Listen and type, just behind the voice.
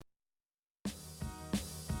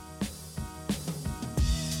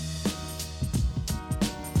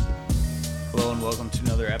Welcome to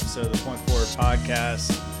another episode of the Point Forward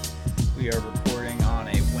Podcast. We are recording on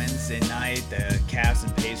a Wednesday night. The Cavs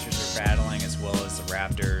and Pacers are battling, as well as the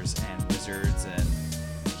Raptors and Wizards, and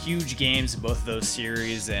huge games in both of those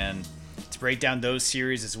series. And to break down those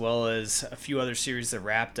series, as well as a few other series that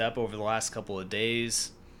wrapped up over the last couple of days,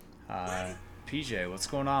 PJ, what's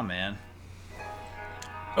going on, man?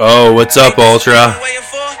 Oh, what's up, Ultra?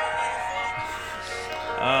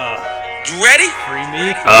 You ready? Free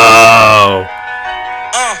MEEK. Oh.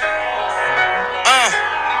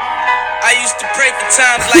 I used to pray for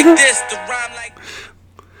times like this to rhyme like.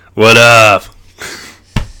 What up? It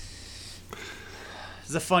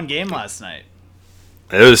was a fun game last night.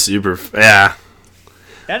 It was super. Yeah.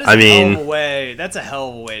 That is hell of a way. That's a hell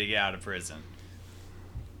of a way to get out of prison.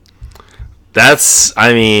 That's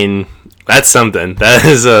something. That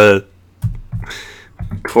is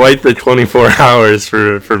quite the 24 hours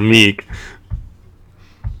for MEEK.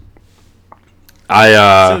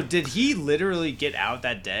 So did he literally get out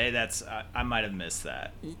that day? I might have missed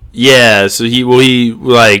that. Yeah, so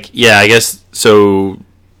I guess so.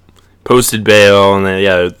 Posted bail, and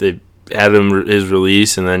then they had his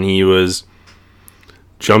release, and then he was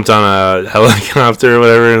jumped on a helicopter or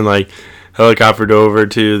whatever, and helicoptered over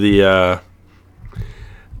to the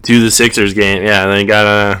Sixers game. Yeah, and then got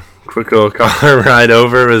a quick little car ride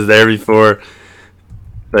over. Was there before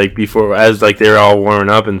as they were all warming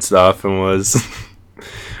up and stuff, and was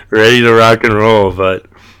ready to rock and roll. But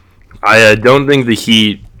I don't think the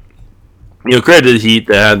Heat, credit to the Heat,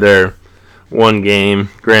 they had their one game.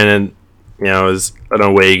 Granted, it was an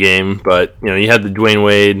away game, but you had the Dwayne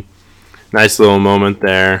Wade nice little moment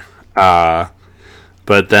there.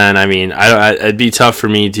 But then it'd be tough for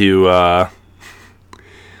me to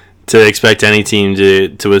expect any team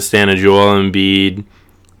to withstand a Joel Embiid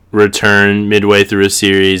return midway through a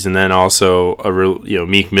series, and then also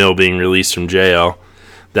Meek Mill being released from jail.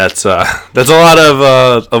 That's a lot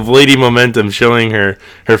of lady momentum showing her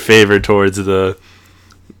favor towards the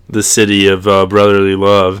city of brotherly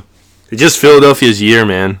love. It's just Philadelphia's year,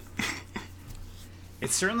 man. It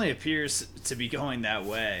certainly appears to be going that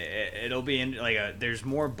way. It'll be there's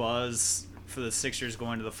more buzz for the Sixers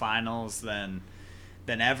going to the finals than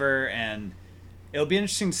ever, and it'll be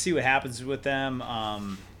interesting to see what happens with them.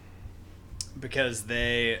 Because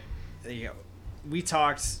we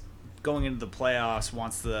talked going into the playoffs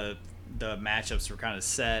once the matchups were kind of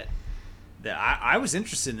set, that I was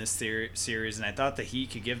interested in this series, and I thought the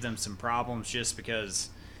Heat could give them some problems just because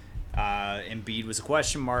Embiid was a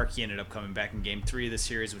question mark. He ended up coming back in Game 3 of the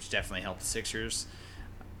series, which definitely helped the Sixers.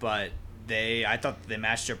 But I thought they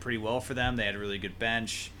matched up pretty well for them. They had a really good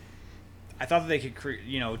bench. I thought that they could,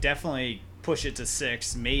 definitely push it to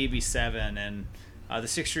 6, maybe 7, and the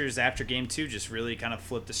Sixers after Game 2 just really kind of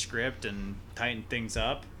flipped the script and tightened things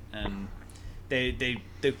up. And the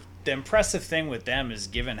impressive thing with them is,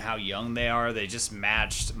 given how young they are, they just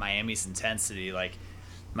matched Miami's intensity.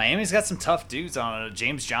 Miami's got some tough dudes on it.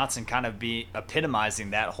 James Johnson kind of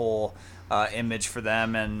epitomizing that whole image for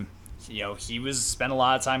them, and he spent a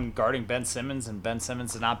lot of time guarding Ben Simmons, and Ben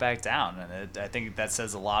Simmons did not back down, and I think that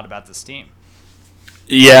says a lot about this team.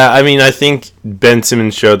 Yeah, I think Ben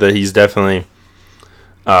Simmons showed that he's definitely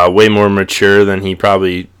way more mature than he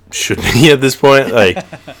probably should be at this point.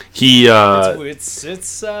 It's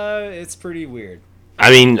pretty weird.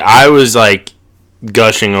 I was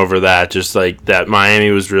gushing over that, just that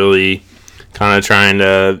Miami was really kind of trying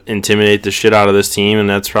to intimidate the shit out of this team, and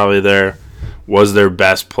that's probably their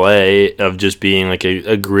best play of just being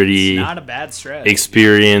a gritty, it's not a bad stretch,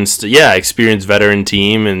 experienced veteran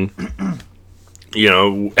team, and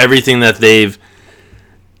everything that they've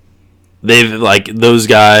those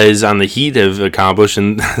guys on the Heat have accomplished,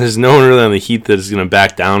 and there's no one really on the Heat that is going to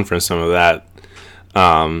back down from some of that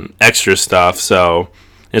extra stuff. So,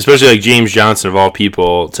 especially James Johnson, of all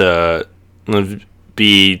people, to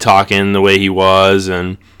be talking the way he was,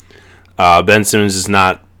 and Ben Simmons is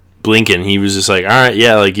not blinking. He was just all right,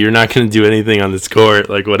 yeah, you're not going to do anything on this court,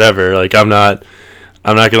 whatever. I'm not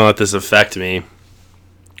going to let this affect me. It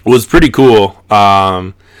was pretty cool,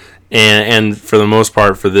 and for the most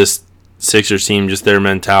part, for this Sixers team, just their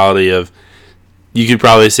mentality of, you could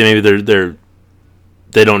probably say maybe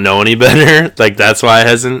they don't know any better. That's why it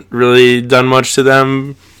hasn't really done much to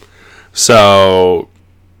them. So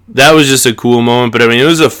that was just a cool moment. But it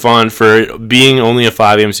was a fun, for being only a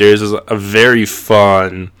 5-game series, it was a very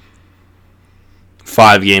fun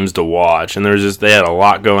 5 games to watch. And they had a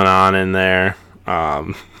lot going on in there.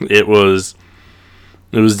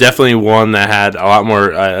 It was definitely one that had a lot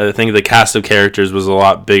more. I think the cast of characters was a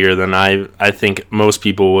lot bigger than I think most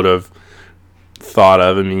people would have thought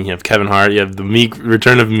of. You have Kevin Hart, you have the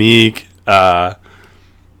return of MEEK,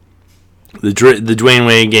 the Dwayne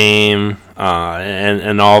Wade game,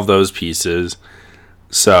 and all of those pieces.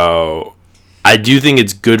 So I do think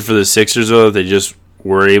it's good for the Sixers though that they just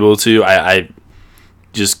were able to. I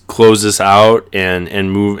just close this out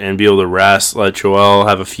and move and be able to rest. Let Joel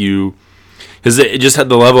have a few, because it just had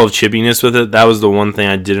the level of chippiness with it. That was the one thing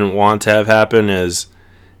I didn't want to have happen, is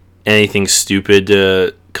anything stupid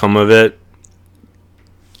to come of it.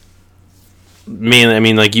 Mainly, I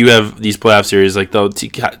mean, like, you have these playoff series, like, the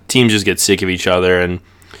teams just get sick of each other, and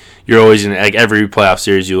you're always in, like, every playoff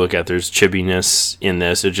series you look at, there's chippiness in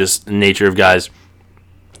this. It's just the nature of guys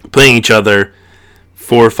playing each other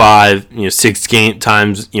 4 or 5, 6 game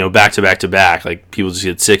times, back to back to back. Like, people just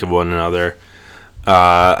get sick of one another.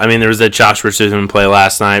 I mean, there was that Josh Richardson play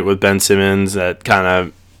last night with Ben Simmons that kind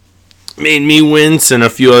of made me wince and a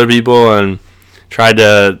few other people, and tried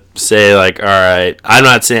to say, like, all right, I'm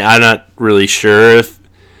not really sure if,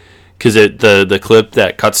 because the clip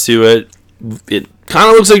that cuts to it kind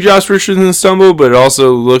of looks like Josh Richardson stumbled, but it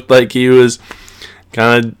also looked like he was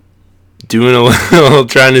kind of doing a little,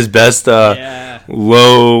 trying his best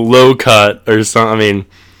low cut or something. I mean,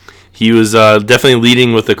 he was definitely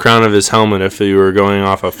leading with the crown of his helmet if he were going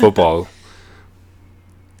off a football.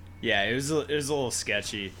 Yeah, it was a little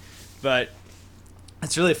sketchy, but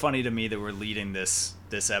it's really funny to me that we're leading this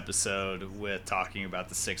episode with talking about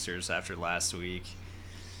the Sixers after last week.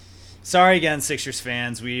 Sorry again, Sixers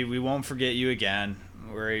fans. We won't forget you again.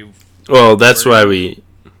 That's why we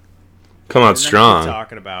come out strong.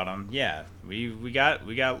 Talking about them, yeah. We got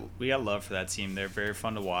love for that team. They're very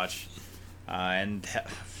fun to watch, and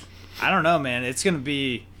I don't know, man. It's gonna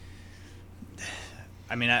be.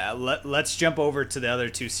 I mean, let's jump over to the other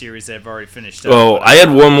 2 series that have already finished up. Oh, I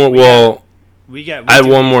had one more. I had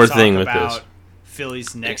one more thing with this.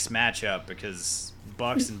 Philly's next matchup, because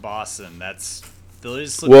Bucks and Boston. That's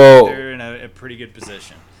Philly's looking like they're in a pretty good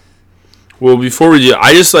position. Well, before we do,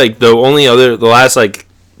 I just like the last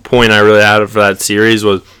point I really had for that series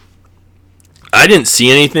was I didn't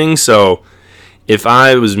see anything. So if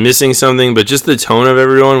I was missing something, but just the tone of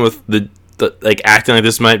everyone with the acting like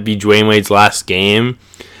this might be Dwayne Wade's last game,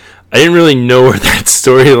 I didn't really know where that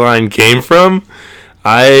storyline came from.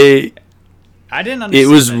 I didn't understand that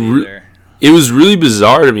either. It was really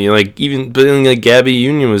bizarre to me. Like, Gabby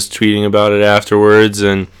Union was tweeting about it afterwards,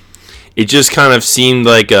 and it just kind of seemed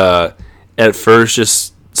like at first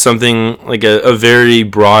just something like a very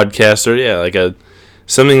broadcaster,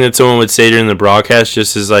 something that someone would say during the broadcast,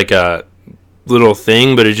 just as like a little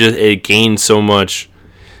thing, but it gained so much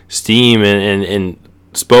steam, and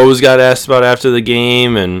Spose got asked about after the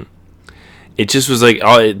game, and it just was like,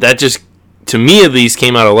 that just, to me at least,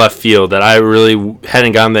 came out of left field, that I really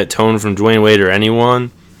hadn't gotten that tone from Dwayne Wade or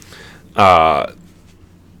anyone.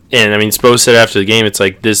 And I mean, Spose said after the game, it's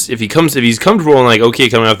like this: if he's comfortable and like okay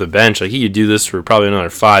coming off the bench, like he could do this for probably another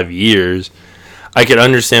 5 years. I could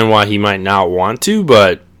understand why he might not want to,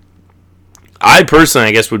 but I personally,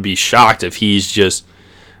 I guess, would be shocked if he's just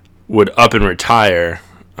would up and retire.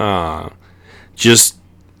 Just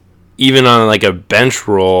even on like a bench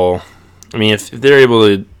role. I mean, if they're able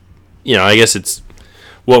to, I guess it's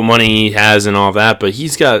what money he has and all that, but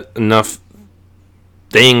he's got enough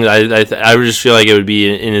things. I would just feel like it would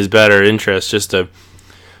be in his better interest just to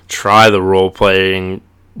try the role-playing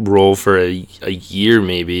role for a year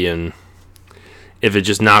maybe, and if it's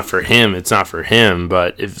just not for him, it's not for him.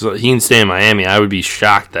 But if he can stay in Miami, I would be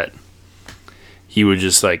shocked that he would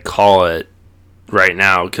just like call it right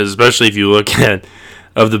now, because especially if you look at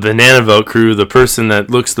of the Banana Boat crew, the person that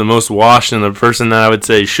looks the most washed and the person that I would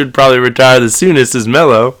say should probably retire the soonest is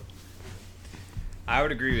Melo. I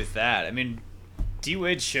would agree with that. I mean,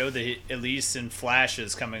 D-Wade showed that at least in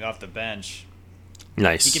flashes coming off the bench,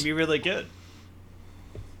 nice, he can be really good.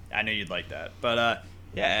 I knew you'd like that. But,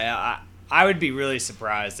 I would be really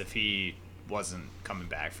surprised if he wasn't coming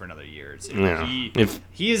back for another year or two. Yeah.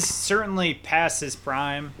 He is certainly past his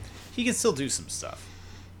prime. He can still do some stuff.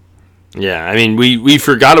 Yeah, I mean, we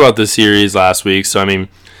forgot about the series last week, so I mean,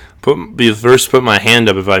 be the first to put my hand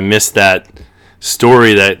up if I missed that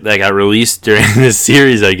story that got released during this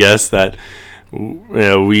series, I guess, that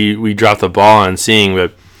we dropped the ball on seeing.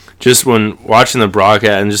 But just when watching the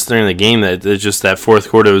broadcast and just during the game, that just that fourth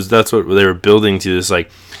quarter, that's what they were building to. This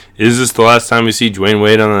like, is this the last time we see Dwayne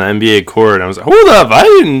Wade on the NBA court? And I was like, hold up,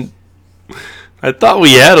 I thought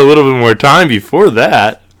we had a little bit more time before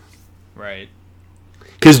that. Right.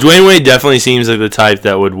 Because Dwayne Wade definitely seems like the type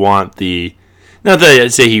that would want the, not that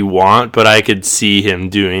I'd say he want, but I could see him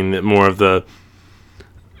doing more of the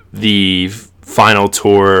final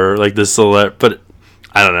tour, like the select. But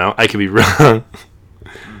I don't know, I could be wrong.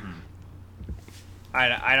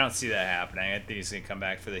 I don't see that happening. I think he's gonna come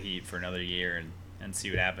back for the Heat for another year and see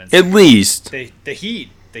what happens. At least The Heat,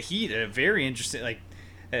 a very interesting.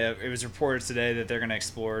 It was reported today that they're gonna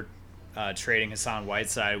explore trading Hassan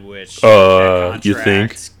Whiteside, which that you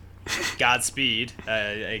think? Godspeed.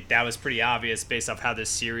 That was pretty obvious based off how this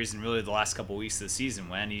series and really the last couple weeks of the season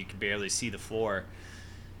went. You could barely see the floor,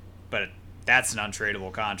 but that's an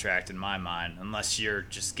untradeable contract in my mind, unless you're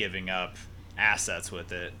just giving up assets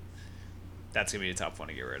with it. That's gonna be a tough one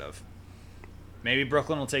to get rid of. Maybe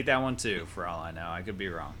Brooklyn will take that one too, for all I know. I could be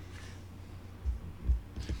wrong.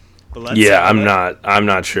 But I'm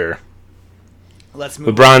not sure. Let's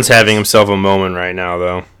move. LeBron's having himself a moment right now,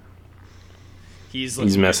 though.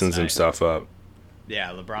 He's messing some stuff up.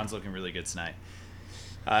 Yeah, LeBron's looking really good tonight.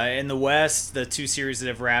 In the West, the two series that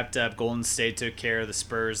have wrapped up, Golden State took care of the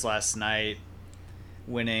Spurs last night,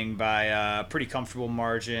 winning by a pretty comfortable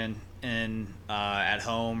margin at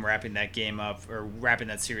home, wrapping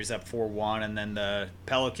that series up 4-1, and then the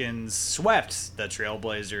Pelicans swept the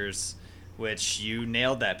Trailblazers, which you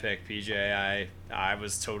nailed that pick, PJ. I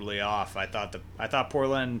was totally off. I thought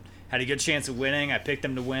Portland had a good chance of winning. I picked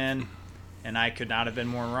them to win, and I could not have been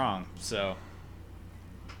more wrong. So.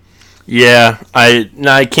 Yeah,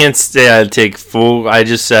 I can't say I'd take full. I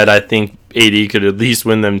just said I think AD could at least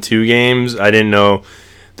win them 2 games. I didn't know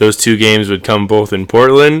those 2 games would come both in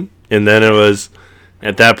Portland, and then it was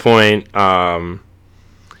at that point. Yeah,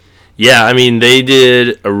 I mean they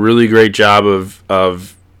did a really great job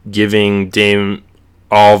of giving Dame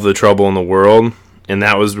all the trouble in the world, and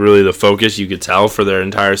that was really the focus you could tell for their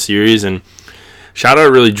entire series. And shout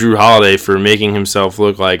out really Drew Holiday for making himself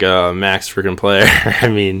look like a max freaking player. I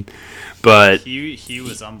mean, but he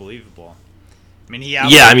was unbelievable. I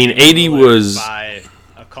mean, AD was by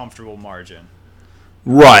a comfortable margin.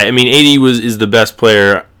 Right. I mean, AD is the best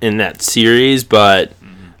player in that series, but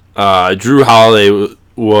Drew Holiday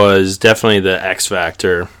was definitely the X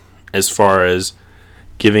factor as far as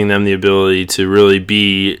giving them the ability to really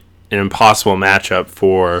be an impossible matchup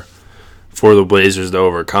for the Blazers to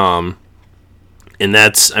overcome. And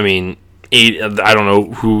that's, I mean, I don't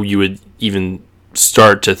know who you would even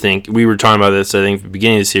start to think. We were talking about this, I think, at the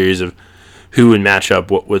beginning of the series of who would match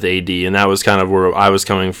up with AD, and that was kind of where I was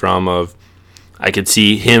coming from. Of I could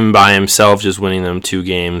see him by himself just winning them 2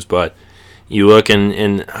 games, but you look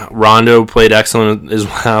and Rondo played excellent as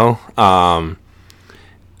well.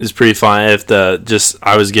 It's pretty fun. I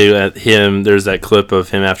was getting at him. There's that clip of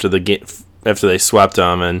him after the game after they swept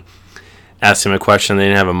him and asked him a question. They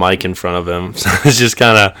didn't have a mic in front of him, so it's just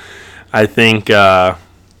kind of. I think it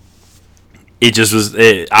just was.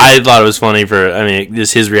 I thought it was funny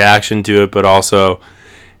just his reaction to it, but also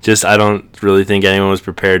just I don't really think anyone was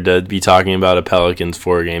prepared to be talking about a Pelicans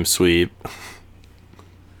 4-game sweep.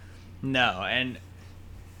 No, and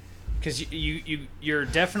because you're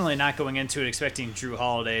definitely not going into it expecting Drew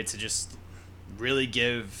Holiday to just really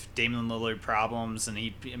give Damian Lillard problems, and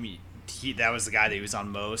that was the guy that he was on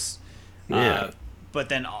most. Yeah. But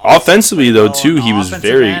then offensively though too, he was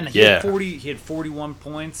very He had 41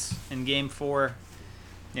 points in Game 4.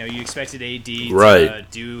 You expected AD to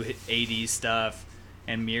do AD stuff,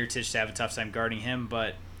 and Mirotic to have a tough time guarding him.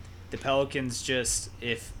 But the Pelicans just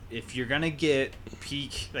if you're gonna get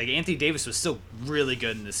peak, like Anthony Davis was still really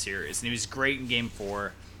good in this series, and he was great in Game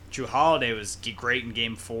 4. Drew Holiday was great in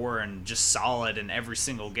Game 4 and just solid in every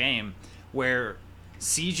single game. Where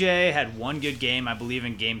CJ had one good game, I believe,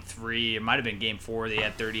 in Game 3. It might have been Game 4. They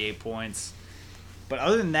had 38 points. But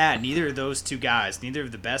other than that, neither of those two guys, neither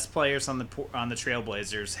of the best players on the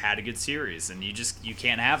Trailblazers had a good series, and you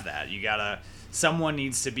can't have that. Someone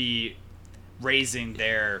needs to be raising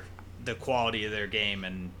the quality of their game,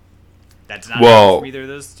 and that's not for either of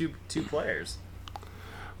those two players.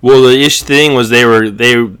 Well, the thing was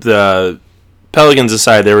the Pelicans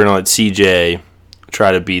decided they were going to let CJ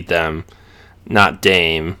try to beat them. Not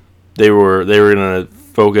Dame. They were going to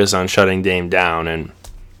focus on shutting Dame down, and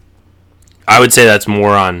I would say that's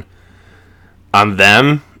more on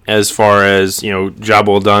them as far as job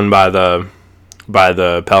well done by the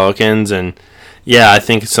Pelicans, and yeah, I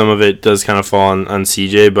think some of it does kind of fall on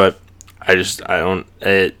CJ, but I think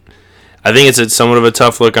it's somewhat of a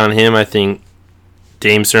tough look on him. I think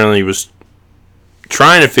Dame certainly was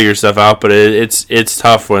trying to figure stuff out, but it's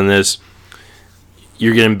tough when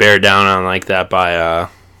you're getting bear down on like that by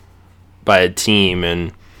a team.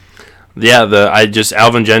 And yeah,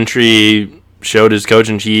 Alvin Gentry showed his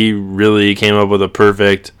coaching. He really came up with a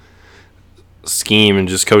perfect scheme and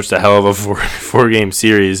just coached a hell of a four-game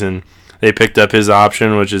series, and they picked up his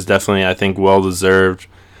option, which is definitely, I think, well deserved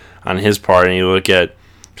on his part. And you look at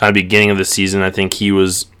kind of beginning of the season, I think he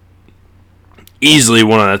was easily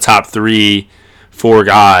one of the top 3 four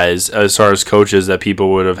guys as far as coaches that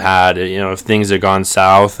people would have had. If things had gone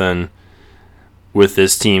south and with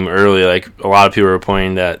this team early, like a lot of people were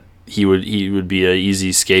pointing that he would be an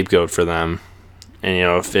easy scapegoat for them,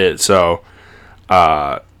 and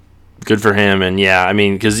good for him. And yeah, I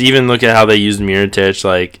mean, because even look at how they used Mirotic,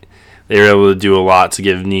 like they were able to do a lot to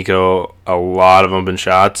give Nico a lot of open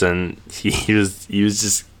shots, and he was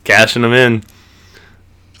just cashing them in.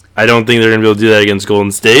 I don't think they're gonna be able to do that against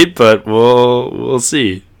Golden State, but we'll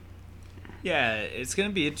see. Yeah, it's gonna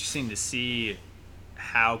be interesting to see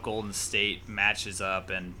how Golden State matches up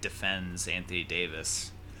and defends Anthony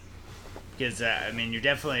Davis. Because you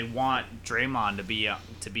definitely want Draymond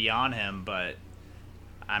to be on him, but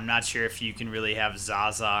I'm not sure if you can really have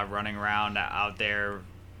Zaza running around out there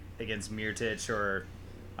against Mirotic or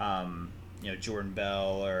Jordan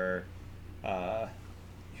Bell or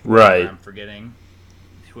right.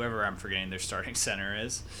 Whoever I'm forgetting their starting center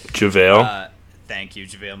is. JaVale. Thank you,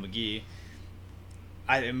 JaVale McGee.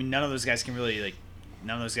 I mean, none of those guys can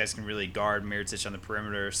really guard Mirotic on the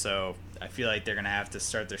perimeter, so I feel like they're going to have to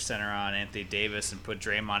start their center on Anthony Davis and put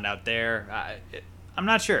Draymond out there. I'm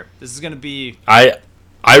not sure. This is going to be... I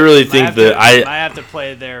really think that I have to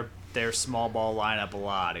play their small ball lineup a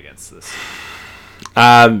lot against this.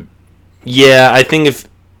 Yeah, I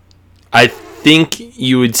think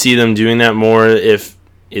you would see them doing that more if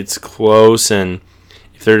it's close and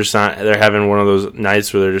if they're having one of those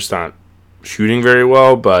nights where they're just not shooting very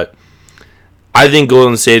well, but I think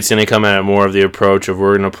Golden State's going to come at it more of the approach of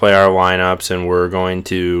we're going to play our lineups and we're going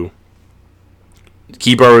to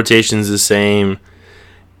keep our rotations the same,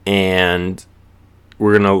 and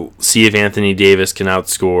we're going to see if Anthony Davis can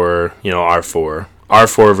outscore, our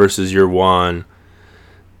four versus your one.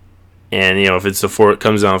 And, if it's it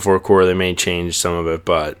comes down to four core, they may change some of it,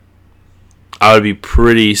 but I would be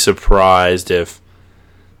pretty surprised if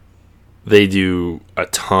they do a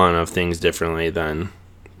ton of things differently than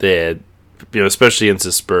they had, especially against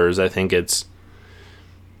the Spurs. I think it's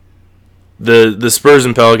the Spurs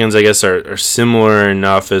and Pelicans, I guess, are similar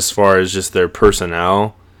enough as far as just their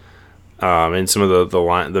personnel and some of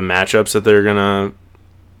the matchups that they're gonna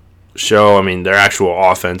show. I mean, their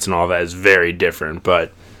actual offense and all that is very different,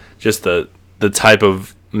 but just the type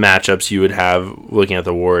of matchups you would have looking at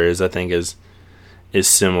the Warriors, I think, is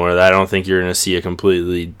similar. I don't think you're going to see a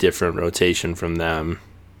completely different rotation from them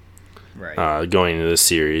going into this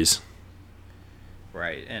series.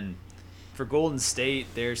 Right, and for Golden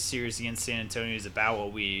State, their series against San Antonio is about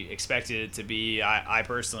what we expected it to be. I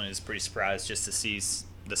personally was pretty surprised just to see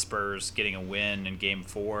the Spurs getting a win in Game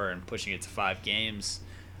 4 and pushing it to 5 games.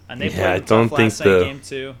 And they played tough last night, Game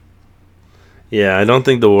 2. Yeah, I don't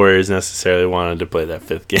think the Warriors necessarily wanted to play that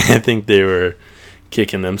 5th game. I think they were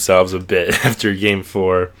kicking themselves a bit after Game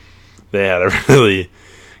 4. They had to really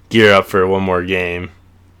gear up for one more game.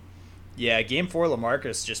 Yeah, Game 4,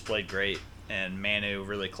 LaMarcus just played great, and Manu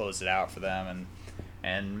really closed it out for them.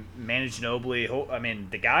 And Manu Ginobili,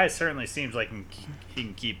 the guy certainly seems like he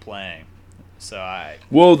can keep playing.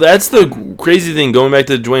 Well, that's the crazy thing, going back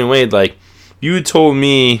to Dwayne Wade. Like, you had told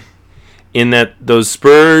me in that the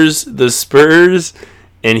Spurs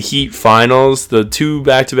and Heat finals, the 2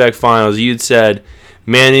 back-to-back finals, you'd said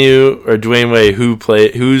Manu or Dwayne Wade,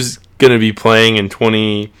 who's going to be playing in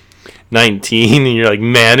 2019, and you're like,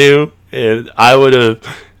 Manu? And I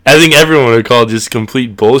think everyone would have called just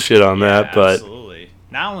complete bullshit on that. But absolutely.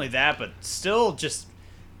 Not only that, but still just,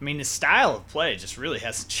 his style of play just really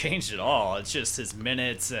hasn't changed at all. It's just his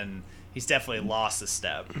minutes, and he's definitely lost a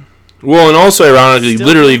step. Well, and also ironically,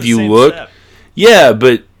 literally, if you look, yeah,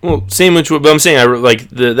 but same with. But I'm saying,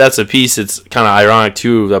 that's a piece that's kind of ironic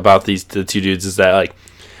too about the two dudes is that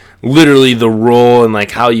literally the role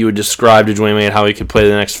and how you would describe to Dwayne Wade how he could play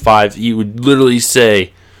the next 5. You would literally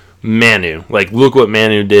say Manu. Look what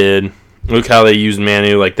Manu did. Look how they used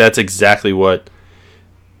Manu. That's exactly what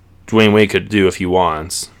Dwayne Wade could do if he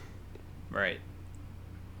wants. Right.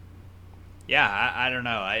 Yeah, I don't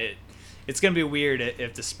know. It's going to be weird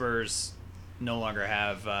if the Spurs no longer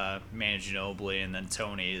have Manu Ginobili and then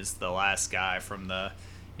Tony is the last guy from the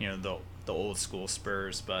old school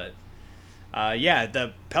Spurs. But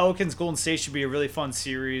the Pelicans Golden State should be a really fun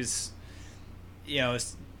series.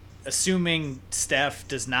 Assuming Steph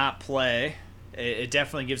does not play, it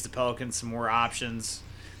definitely gives the Pelicans some more options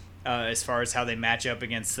as far as how they match up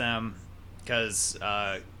against them. Because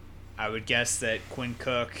I would guess that Quinn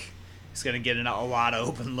Cook is going to get a lot of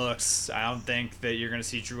open looks. I don't think that you're going to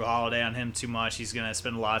see Drew Holiday on him too much. He's going to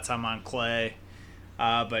spend a lot of time on Clay.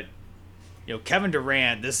 But Kevin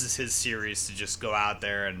Durant, this is his series to just go out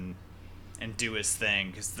there and do his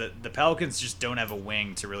thing. Because the Pelicans just don't have a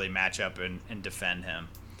wing to really match up and defend him.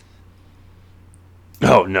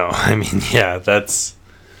 Oh no, I mean, yeah, that's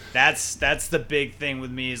the big thing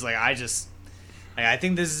with me is like I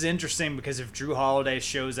think this is interesting because if Drew Holiday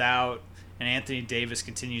shows out and Anthony Davis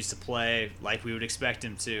continues to play like we would expect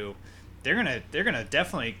him to, they're gonna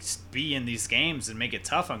definitely be in these games and make it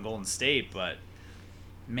tough on Golden State. But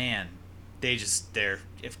man,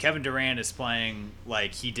 if Kevin Durant is playing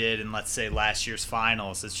like he did in, let's say, last year's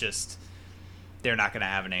finals, it's just they're not gonna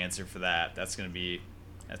have an answer for that. That's gonna be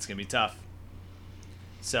tough.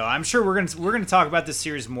 So I'm sure we're gonna talk about this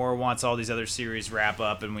series more once all these other series wrap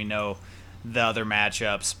up and we know the other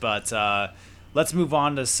matchups. But let's move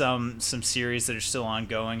on to some series that are still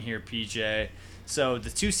ongoing here, PJ. So the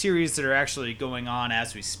two series that are actually going on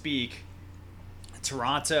as we speak,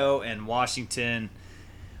 Toronto and Washington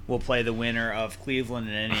will play the winner of Cleveland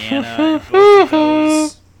and Indiana. And both of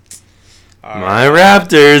those are my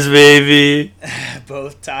Raptors, baby.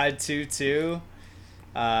 both tied 2-2.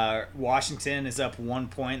 Washington is up 1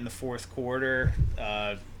 point in the fourth quarter.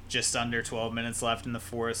 Just under 12 minutes left in the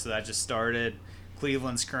fourth, so that just started.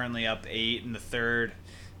 Cleveland's currently up 8 in the third.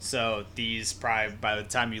 So these probably, by the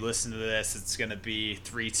time you listen to this, it's going to be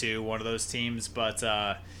 3-2, one of those teams. But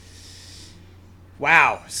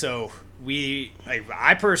wow. So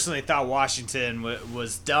I personally thought Washington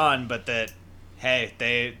was done, but that, hey,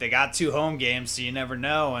 they got 2 home games, so you never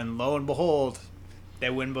know. And lo and behold, they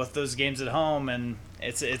win both those games at home, and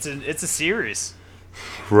it's a series.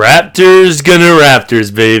 Raptors gonna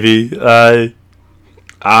Raptors, baby. I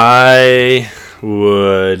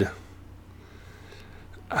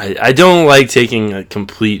don't like taking a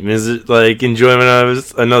complete enjoyment out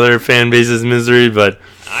of another fan base's misery, but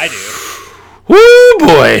I do. Woo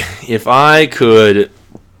boy! If I could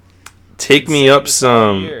take me up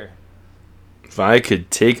some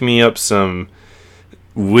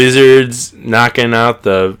Wizards knocking out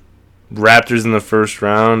the Raptors in the first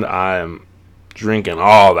round, I'm drinking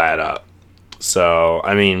all that up. So,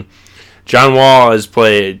 I mean, John Wall has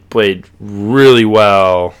played really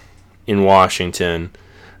well in Washington,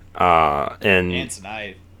 and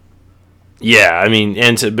tonight. Yeah, I mean,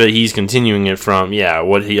 but he's continuing it from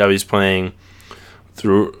what he was playing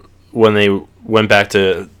through when they went back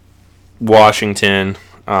to Washington.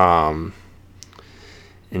 And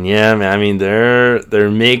yeah, man, I mean, they're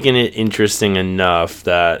making it interesting enough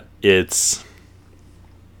that it's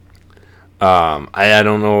I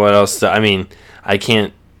don't know what else I mean, I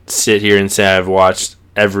can't sit here and say I've watched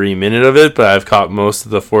every minute of it, but I've caught most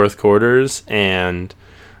of the fourth quarters, and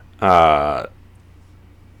because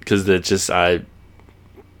it's just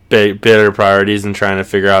better priorities than trying to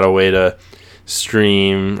figure out a way to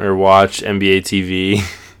stream or watch NBA TV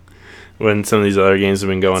when some of these other games have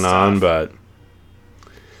been going on, but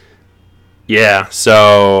yeah,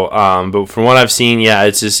 so but from what I've seen,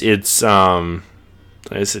 it's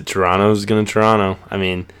like I said, Toronto's gonna Toronto. I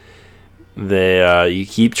mean, they you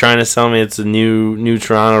keep trying to sell me it's a new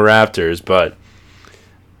Toronto Raptors, but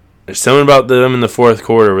there's something about them in the fourth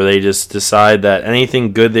quarter where they just decide that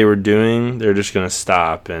anything good they were doing, they're just gonna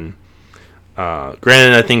stop. And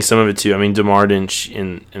granted, I think some of it too. I mean, DeMar didn't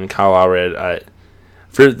and Kyle Lowry, I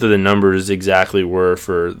forget the numbers exactly were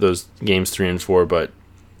for those games 3 and 4, but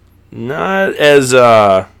not as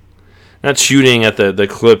not shooting at the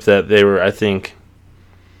clip that they were, I think,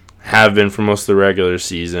 have been for most of the regular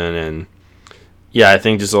season. And yeah, I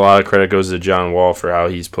think just a lot of credit goes to John Wall for how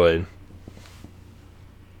he's played.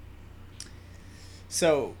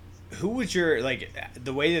 So, who would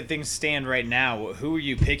the way that things stand right now, who are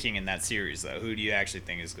you picking in that series, though? Who do you actually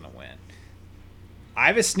think is going to win? I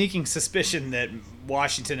have a sneaking suspicion that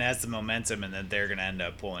Washington has the momentum and that they're going to end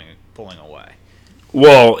up pulling away.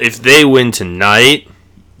 Well, if they win tonight,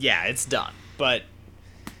 yeah, it's done. But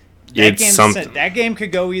that game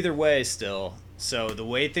could go either way still. So the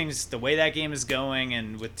way that game is going,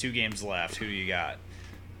 and with 2 games left, who do you got?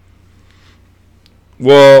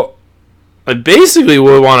 Well, I basically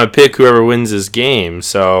would want to pick whoever wins this game.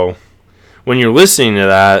 So when you're listening to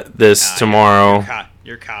that tomorrow,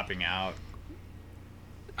 you're copping out.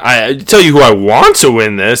 I tell you who I want to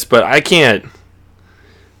win this, but I can't.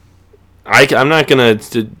 I'm not gonna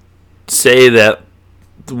say that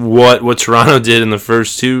what Toronto did in the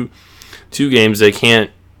first two games, they can't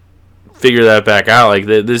figure that back out. Like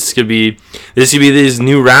this could be these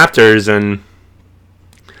new Raptors, and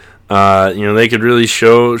they could really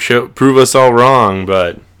prove us all wrong.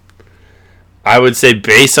 But I would say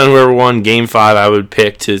based on whoever won Game 5, I would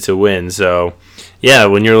pick to win. So yeah,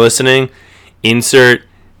 when you're listening, insert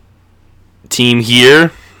team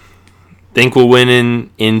here. Think we'll win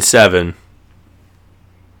in 7.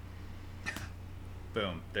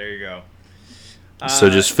 Boom. There you go. So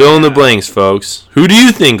just fill in the blanks, folks. Who do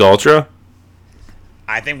you think, Ultra?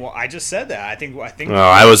 Well, I just said that. I think. Oh,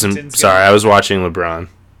 I wasn't. Sorry, I was watching LeBron.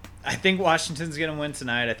 I think Washington's going to win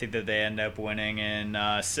tonight. I think that they end up winning in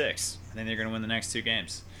 6. I think they're going to win the next 2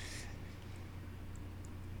 games.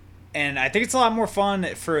 And I think it's a lot more fun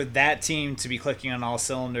for that team to be clicking on all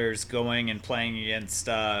cylinders, going and playing against,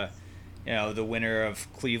 the winner of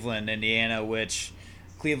Cleveland, Indiana, which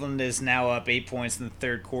Cleveland is now up 8 points in the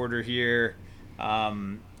third quarter here.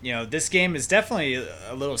 This game is definitely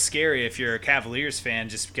a little scary if you're a Cavaliers fan,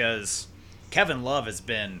 just because Kevin Love has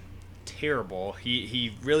been terrible.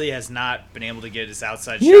 He really has not been able to get his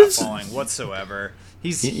outside shot falling whatsoever.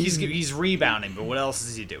 He's rebounding, but what else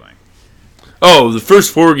is he doing? Oh, the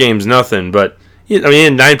first 4 games, nothing. But he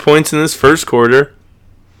had 9 points in this first quarter.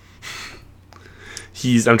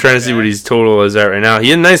 I'm trying to see what his total is at right now. He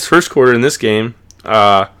had a nice first quarter in this game.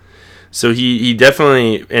 So he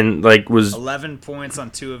definitely was 11 points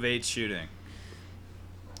on 2 of 8 shooting.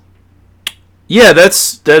 Yeah,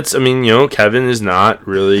 that's Kevin is not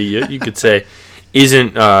really, you could say,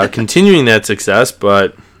 isn't continuing that success,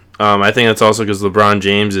 but I think that's also because LeBron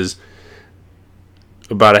James is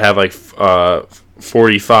about to have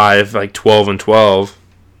 45, 12 and 12.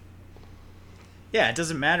 Yeah, it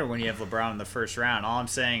doesn't matter when you have LeBron in the first round. All I'm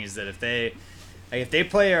saying is that if they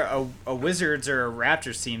play a Wizards or a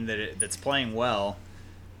Raptors team that's playing well,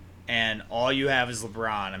 and all you have is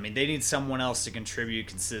LeBron, I mean, they need someone else to contribute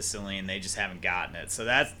consistently, and they just haven't gotten it. So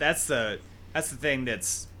that's the thing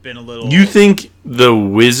that's been a little. You think the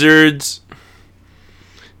Wizards?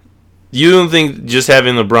 You don't think just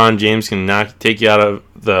having LeBron James can take you out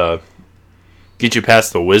of get you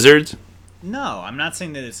past the Wizards? No, I'm not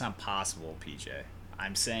saying that it's not possible, PJ.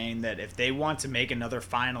 I'm saying that if they want to make another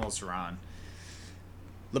finals run,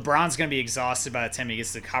 LeBron's going to be exhausted by the time he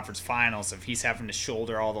gets to the conference finals if he's having to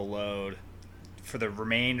shoulder all the load for the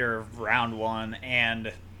remainder of round 1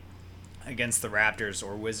 and against the Raptors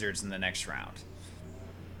or Wizards in the next round.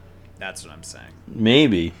 That's what I'm saying.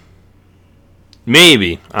 Maybe.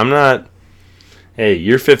 I'm not. Hey,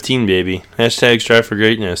 you're 15, baby. Hashtag strive for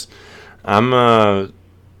greatness. My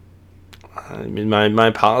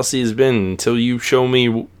policy has been until you show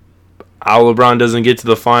me how LeBron doesn't get to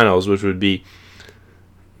the finals, which would be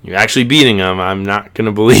you're actually beating him, I'm not going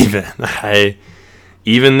to believe it.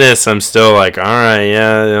 Even this, I'm still like, all right,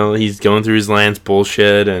 yeah, he's going through his Lance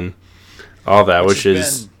bullshit and all that, which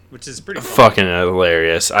is pretty fucking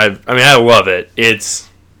hilarious. I love it. It's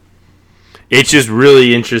just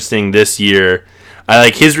really interesting this year. I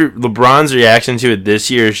like LeBron's reaction to it this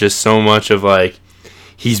year is just so much of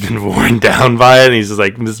he's been worn down by it, and he's just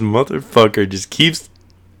like, this motherfucker just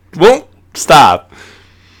won't stop,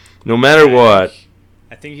 no matter what.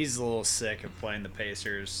 I think he's a little sick of playing the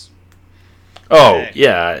Pacers. Oh,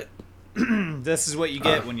 yeah. This is what you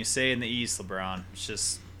get when you stay in the East, LeBron. It's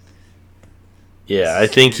just... Yeah, I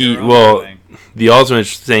think the ultimate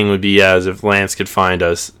thing would be as if Lance could find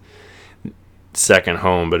us second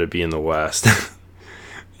home, but it'd be in the West.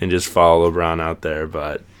 And just follow LeBron out there,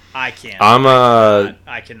 but... I can't.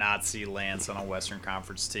 I cannot see Lance on a Western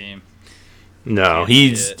Conference team. No,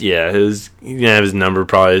 he's gonna have his number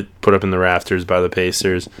probably put up in the rafters by the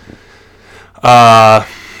Pacers. The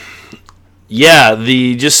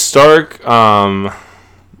just stark amount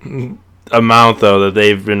though that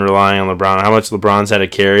they've been relying on LeBron, how much LeBron's had to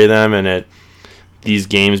carry them, and these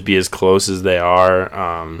games be as close as they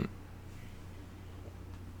are,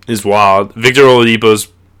 is wild. Victor Oladipo's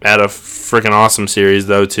had a freaking awesome series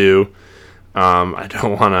though too. I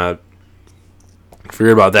don't want to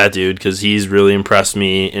forget about that dude because he's really impressed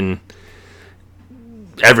me in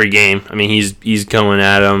every game. I mean, he's coming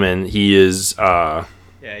at him, and he is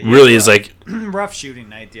really is rough shooting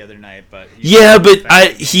night the other night, but he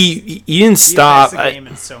didn't stop. He the game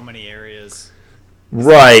in so many areas,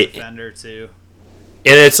 right? Defender too,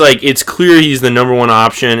 and it's clear he's the number one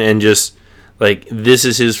option, and just this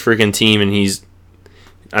is his freaking team, and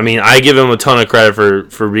I give him a ton of credit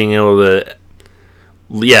for being able to.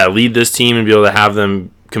 Yeah, lead this team and be able to have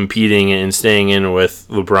them competing and staying in with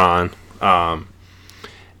LeBron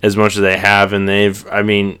as much as they have. And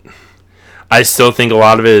I still think a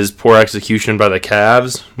lot of it is poor execution by the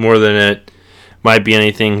Cavs more than it might be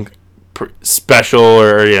anything special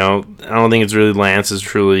or, I don't think it's really Lance is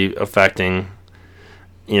truly affecting,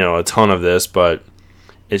 a ton of this. But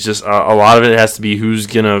it's just a lot of it has to be who's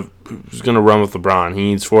gonna run with LeBron. He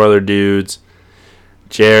needs 4 other dudes.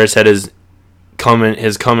 Jair's had his come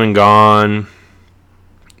and gone.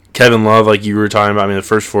 Kevin Love, like you were talking about, the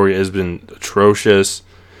first 4 has been atrocious.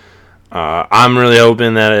 I'm really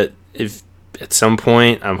hoping that if at some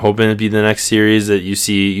point, I'm hoping it'd be the next series that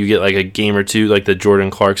you get a game or two, like the Jordan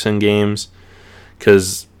Clarkson games,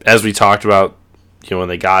 because as we talked about when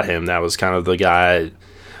they got him, that was kind of the guy.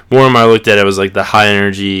 More when I looked at it, was like the high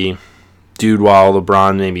energy dude, while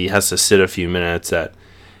LeBron maybe has to sit a few minutes. That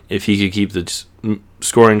if he could keep the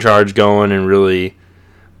scoring charge going and really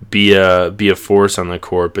be a force on the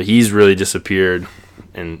court, but he's really disappeared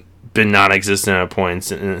and been non-existent at points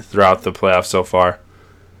throughout the playoffs so far.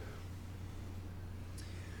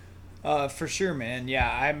 For sure, man. Yeah,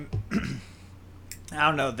 I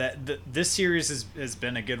don't know that this series has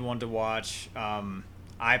been a good one to watch. I'm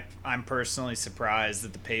personally surprised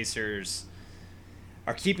that the Pacers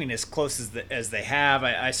are keeping as close as they have.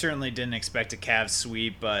 I certainly didn't expect a Cavs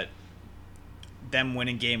sweep, but them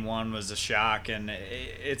winning Game 1 was a shock, and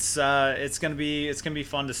it's gonna be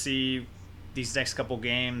fun to see these next couple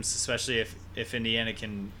games, especially if Indiana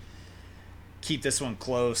can keep this one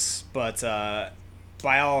close. But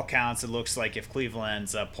by all accounts, it looks like if Cleveland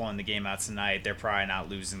ends up pulling the game out tonight, they're probably not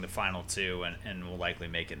losing the final two and will likely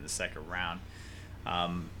make it in the second round.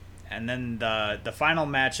 And then the final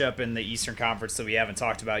matchup in the Eastern Conference that we haven't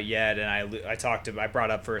talked about yet, and I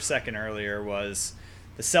brought up for a second earlier, was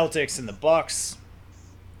the Celtics and the Bucks,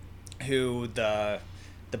 who the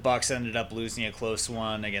Bucks ended up losing a close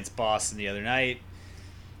one against Boston the other night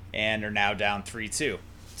and are now down 3-2.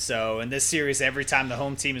 So in this series, every time the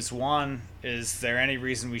home team has won, is there any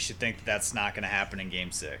reason we should think that that's not going to happen in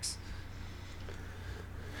Game 6?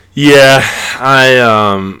 Yeah,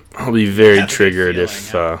 I'll be very triggered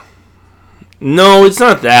if. No, it's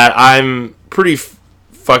not that. I'm pretty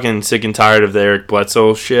fucking sick and tired of the Eric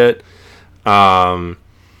Bledsoe shit.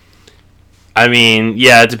 I mean,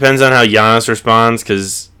 yeah, it depends on how Giannis responds.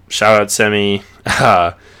 Because shout out Semi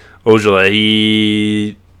Ojale,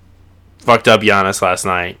 he fucked up Giannis last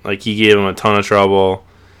night. Like, he gave him a ton of trouble.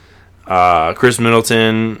 Chris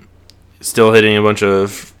Middleton still hitting a bunch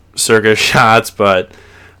of circus shots, but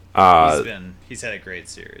he's had a great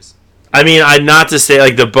series. I mean, not to say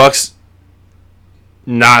like the Bucks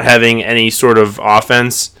not having any sort of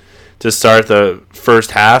offense to start the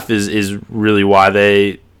first half is really why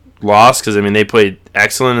they lost, because I mean they played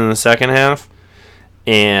excellent in the second half,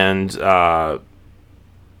 and so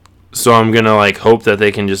I'm gonna like hope that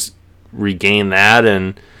they can just regain that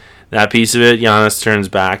and that piece of it. Giannis turns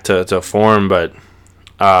back to form, but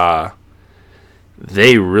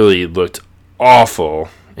they really looked awful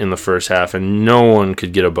in the first half, and no one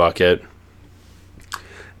could get a bucket.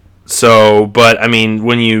 So, but I mean,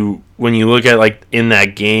 when you look at like in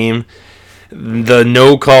that game, the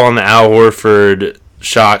no call on the Al Horford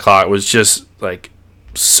shot clock was just like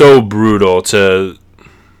so brutal to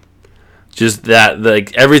just that,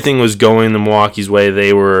 like everything was going the Milwaukee's way.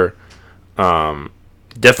 They were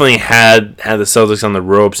definitely had the Celtics on the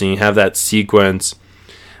ropes, and you have that sequence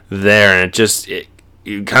there, and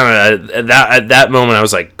you kind of at that moment I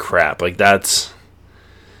was like, crap, like that's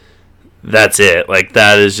it. Like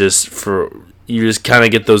that is just you just kind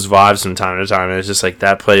of get those vibes from time to time, and it's just like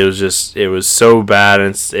that play was just, it was so bad,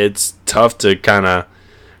 and it's tough to kind of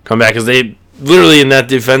come back, because they literally in that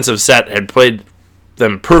defensive set had played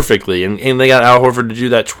them perfectly, and they got Al Horford to do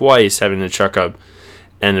that twice, having to chuck up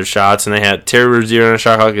end of shots, and they had Terry Rozier on a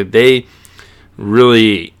shot clock. They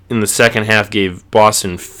really in the second half gave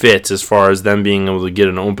Boston fits as far as them being able to get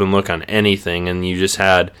an open look on anything, and you just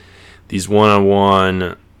had these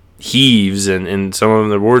one-on-one heaves, and some of them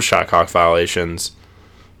there were shot clock violations.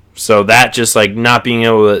 So that just like not being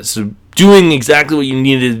able to, so doing exactly what you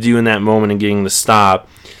needed to do in that moment and getting the stop,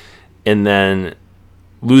 and then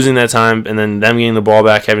losing that time, and then them getting the ball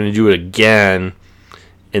back, having to do it again,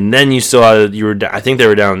 and then you still had, I think they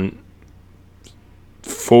were down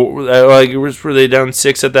 4, like were they down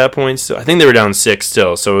 6 at that point? So I think they were down 6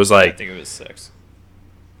 still. So it was like, I think it was 6.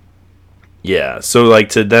 Yeah, so like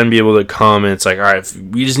to then be able to come, and it's like, all right,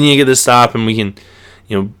 we just need to get this stop, and we can,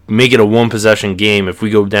 make it a one possession game. If we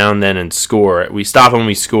go down then and score, we stop when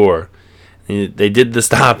we score. And they did the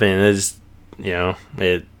stopping, and it's, and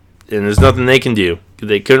there's nothing they can do.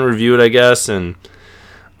 They couldn't review it, I guess, and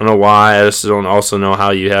I don't know why. I just don't also know how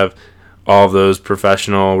you have all of those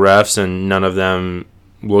professional refs and none of them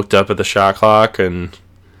looked up at the shot clock, and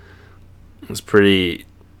it's pretty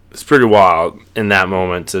wild in that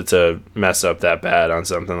moment to mess up that bad on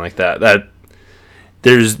something like that. That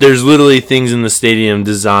there's literally things in the stadium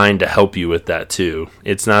designed to help you with that too.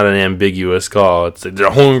 It's not an ambiguous call. It's like the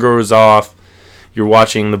horn goes off, you're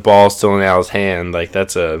watching the ball still in Al's hand. Like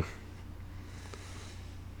that's a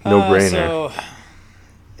no-brainer. So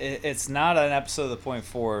it's not an episode of The Point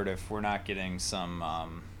Forward if we're not getting some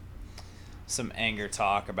anger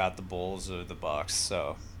talk about the Bulls or the Bucks.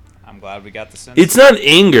 So I'm glad we got this in. It's not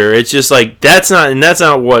anger. It's just like that's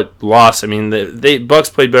not what lost. I mean, the Bucks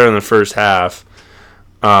played better in the first half,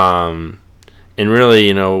 and And really,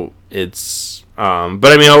 it's. But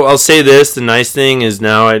I mean, I'll say this: the nice thing is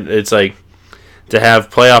now it's like to have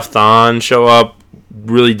playoff Thon show up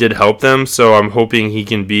really did help them. So I'm hoping he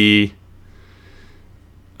can be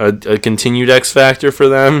a continued X factor for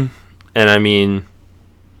them. And I mean,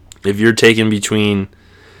 if you're taking between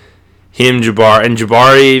him,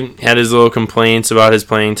 Jabari had his little complaints about his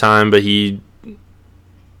playing time, but he,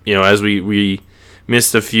 as we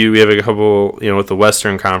missed a few, we have a couple, with the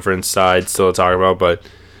Western Conference side still to talk about, but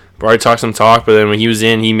Jabari talked some talk, but then when he was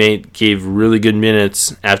in, gave really good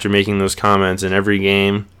minutes after making those comments in every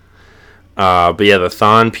game. But yeah, the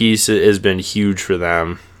Thon piece has been huge for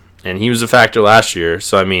them, and he was a factor last year,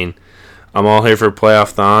 so I mean, I'm all here for playoff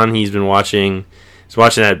Thon. He's watching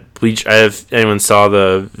that Bleach. If anyone saw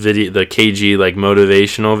the video, the KG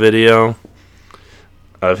motivational video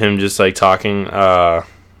of him just talking.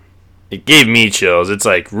 It gave me chills. It's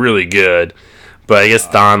really good, but I guess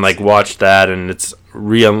Thon watched that and it's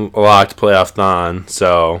re-unlocked playoff Thon.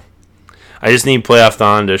 So I just need playoff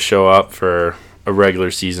Thon to show up for a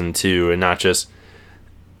regular season too, and not just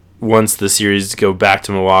once the series go back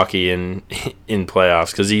to Milwaukee and in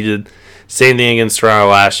playoffs, because he did. Same thing against Toronto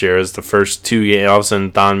last year. It was the first 2 games. All of a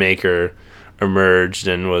sudden, Thon Maker emerged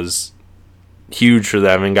and was huge for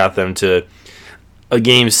them and got them to a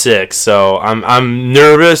game 6. So I'm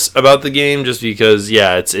nervous about the game just because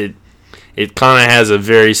it kind of has a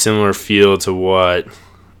very similar feel to what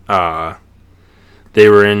they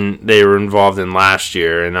were involved in last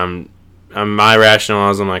year. And my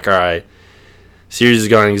rationale is I'm like, all right. Series is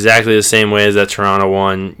going exactly the same way as that Toronto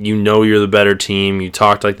one. You're the better team. You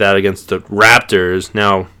talked like that against the Raptors.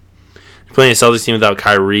 Now, you're playing a Celtics team without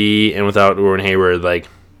Kyrie and without Gordon Hayward.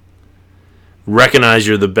 Recognize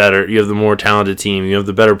you're the better. You have the more talented team. You have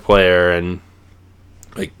the better player, and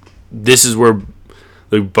this is where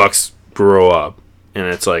the Bucks grow up. And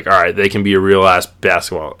it's all right, they can be a real ass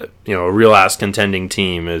basketball. A real ass contending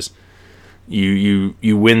team is you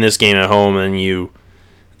win this game at home and you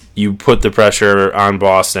put the pressure on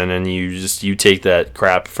Boston, and you take that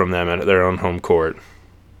crap from them at their own home court.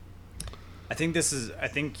 I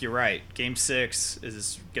think you're right. Game 6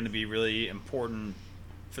 is going to be really important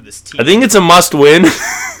for this team. I think it's a must-win.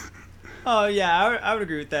 Oh yeah, I would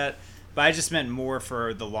agree with that. But I just meant more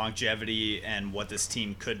for the longevity and what this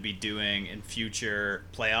team could be doing in future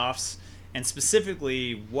playoffs, and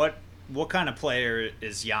specifically what kind of player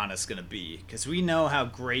is Giannis going to be? Because we know how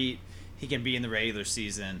great he can be in the regular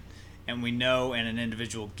season, and we know in an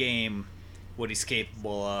individual game what he's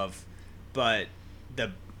capable of. But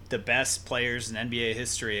the best players in NBA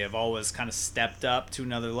history have always kind of stepped up to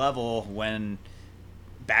another level when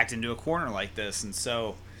backed into a corner like this. And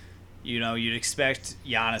so, you'd expect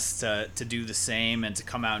Giannis to do the same and to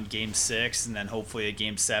come out in Game 6 and then hopefully a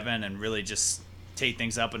Game 7 and really just take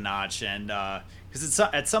things up a notch. And because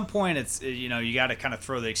at some point you got to kind of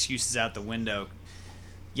throw the excuses out the window.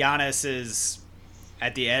 Giannis is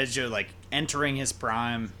at the edge of entering his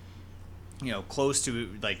prime, close to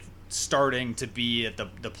starting to be at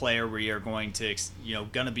the player we are going to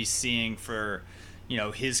gonna be seeing for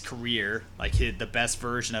his career, the best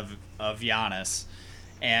version of Giannis.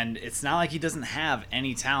 And it's not like he doesn't have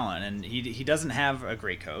any talent, and he doesn't have a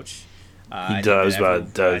great coach. He does,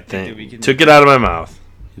 but I think took it out of my mouth.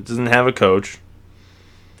 He doesn't have a coach.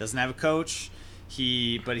 Doesn't have a coach.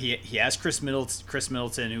 He has Chris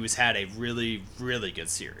Middleton, who has had a really, really good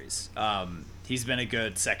series. He's been a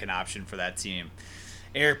good second option for that team.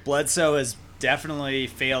 Eric Bledsoe has definitely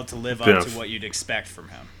failed to live up to what you'd expect from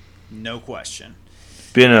him. No question.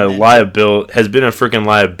 Been a liability. Has been a freaking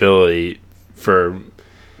liability for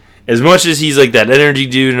as much as he's that energy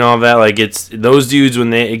dude and all that. It's those dudes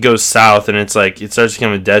when it goes south and it's it starts to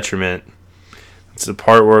become a detriment. It's the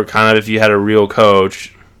part where kind of if you had a real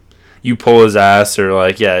coach, you pull his ass, or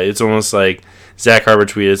it's almost like Zach Harper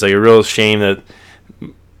tweeted. It's a real shame that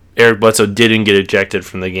Eric Bledsoe didn't get ejected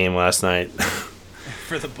from the game last night.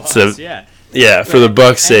 For the Bucks, yeah. Yeah, for the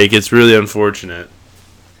Bucks' sake, it's really unfortunate.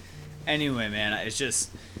 Anyway, man, it's just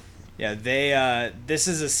this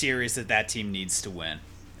is a series that team needs to win,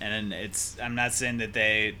 and I'm not saying that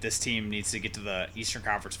this team needs to get to the Eastern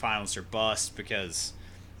Conference Finals or bust, because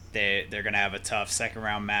they're gonna have a tough second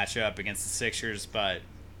round matchup against the Sixers, but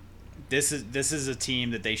this is a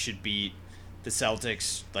team that they should beat. The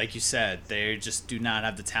Celtics, like you said, they just do not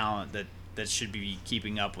have the talent that should be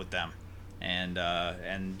keeping up with them, and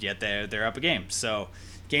yet they're up a game. So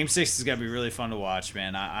Game 6 is gonna be really fun to watch,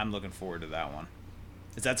 man. I'm looking forward to that one.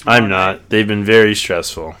 I'm not. Night? They've been very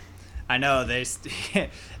stressful. I know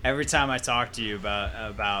every time I talk to you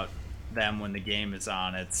about them when the game is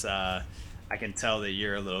on, I can tell that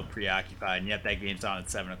you're a little preoccupied, and yet that game's on at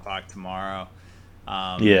 7:00 tomorrow.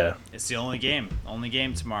 Yeah. It's the only game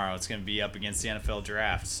tomorrow. It's going to be up against the NFL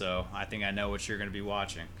draft, so I think I know what you're going to be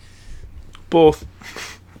watching. Both.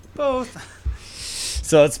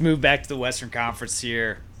 So let's move back to the Western Conference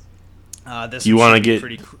here. This you want to get?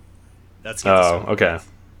 Pretty let's get this over okay.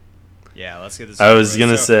 with. Yeah, let's get this. I was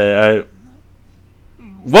gonna say,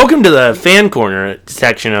 welcome to the fan corner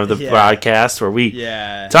section of the podcast where we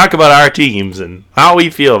talk about our teams and how we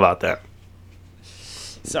feel about them.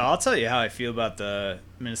 So I'll tell you how I feel about the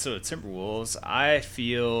Minnesota Timberwolves. I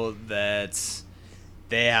feel that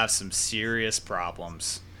they have some serious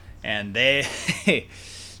problems, and they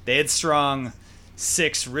had strung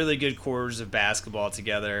 6 really good quarters of basketball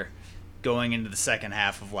together going into the second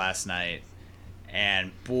half of last night,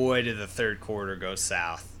 and boy did the third quarter go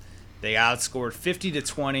south. They outscored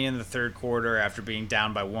 50-20 in the third quarter after being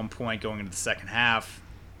down by 1 point going into the second half.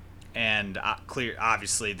 And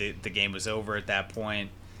obviously the game was over at that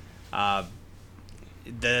point. The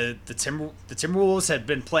Timberwolves had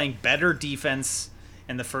been playing better defense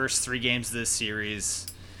in the first 3 games of this series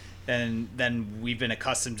than we've been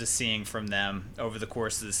accustomed to seeing from them over the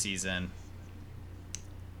course of the season.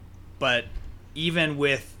 But even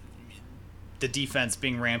with the defense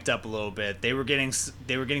being ramped up a little bit, they were getting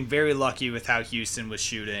very lucky with how Houston was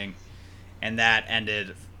shooting, and that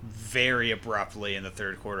ended very abruptly in the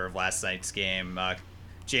third quarter of last night's game.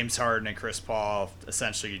 James Harden and Chris Paul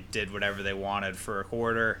essentially did whatever they wanted for a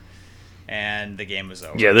quarter, and the game was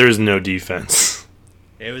over. Yeah, there was no defense.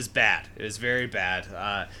 It was bad. It was very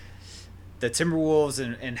bad. The Timberwolves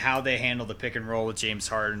and how they handle the pick and roll with James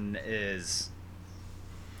Harden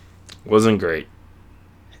wasn't great.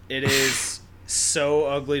 It is so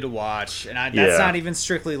ugly to watch, and that's not even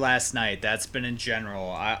strictly last night. That's been in general.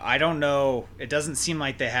 I don't know. It doesn't seem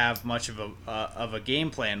like they have much of a game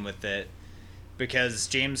plan with it, because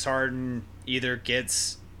James Harden either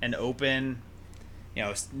gets an open,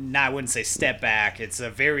 I wouldn't say step back. It's a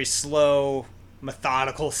very slow,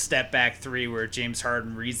 methodical step back 3 where James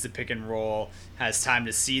Harden reads the pick and roll, has time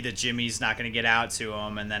to see that Jimmy's not going to get out to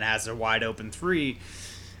him, and then has a wide open 3,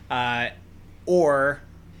 or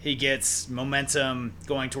he gets momentum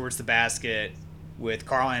going towards the basket with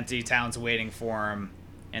Karl-Anthony Towns waiting for him,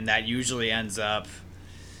 and that usually ends up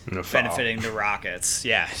benefiting the Rockets.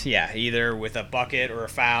 Yeah, either with a bucket or a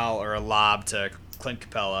foul or a lob to Clint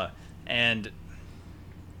Capella. And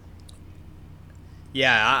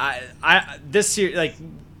I this year,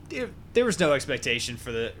 there was no expectation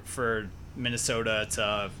for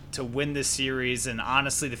Minnesota to win this series, and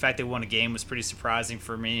honestly, the fact they won a game was pretty surprising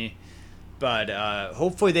for me. But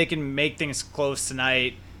hopefully they can make things close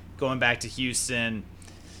tonight, going back to Houston,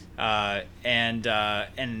 and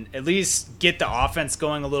at least get the offense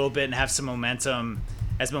going a little bit and have some momentum,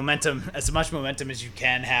 as much momentum as you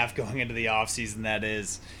can have going into the offseason, that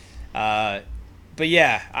is. But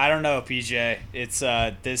yeah, I don't know, PJ. It's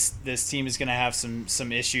this team is going to have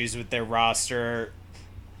some issues with their roster.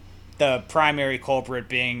 The primary culprit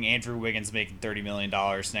being Andrew Wiggins making $30 million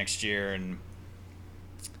next year, and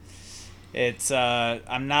it's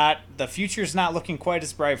the future's not looking quite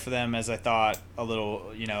as bright for them as I thought a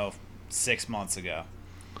little 6 months ago.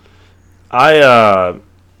 I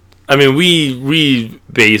mean, we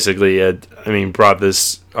basically brought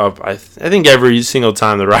this up. I think every single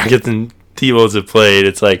time the Rockets and T-Wolves have played,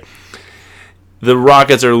 it's like the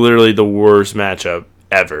Rockets are literally the worst matchup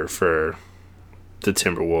ever for the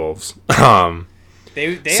Timberwolves.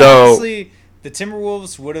 Honestly, the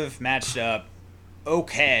Timberwolves would have matched up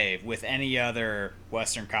okay with any other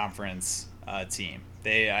Western Conference team.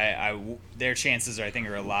 Their chances I think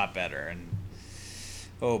are a lot better, and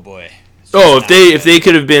oh boy. If they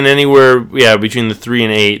could have been anywhere between the 3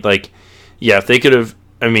 and 8, if they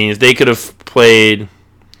could have played,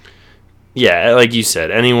 like you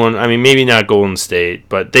said, anyone, maybe not Golden State,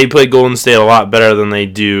 but they play Golden State a lot better than they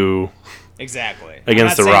do exactly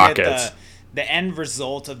against the Rockets. The end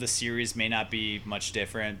result of the series may not be much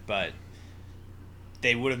different, but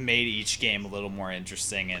they would have made each game a little more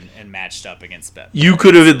interesting and matched up against them. You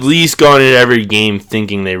could have at least gone into every game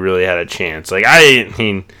thinking they really had a chance.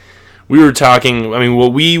 We were talking,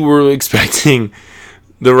 what we were expecting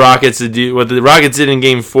the Rockets to do, what the Rockets did in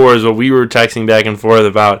Game 4 is what we were texting back and forth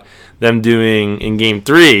about them doing in Game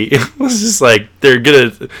 3. It was just like, they're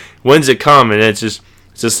good at, when's it come? And it's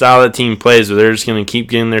a style that team plays where they're just going to keep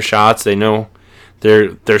getting their shots. They know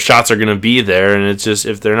their shots are going to be there, and it's just,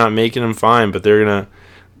 if they're not making them, fine, but they're going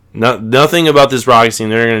to, nothing about this Rockets team,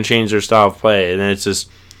 they're going to change their style of play, and it's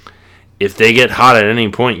just, if they get hot at any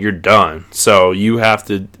point, you're done. So you have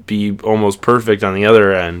to be almost perfect on the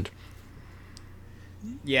other end,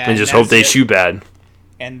 and just hope they shoot bad.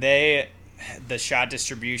 And they the shot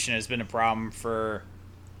distribution has been a problem for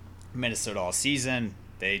Minnesota all season.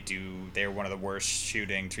 They're one of the worst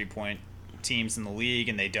shooting 3-point teams in the league,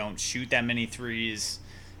 and they don't shoot that many threes,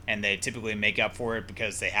 and they typically make up for it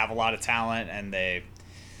because they have a lot of talent, and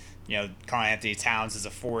Karl Anthony Towns is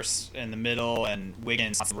a force in the middle, and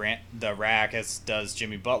Wiggins the rack, as does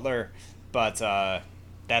Jimmy Butler. But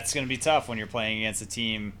that's going to be tough when you're playing against a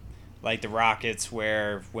team like the Rockets,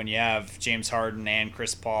 where when you have James Harden and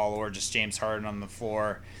Chris Paul, or just James Harden on the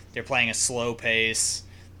floor, they're playing a slow pace,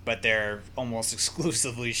 but they're almost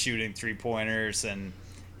exclusively shooting 3-pointers, and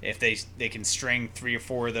if they can string 3 or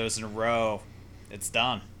 4 of those in a row, it's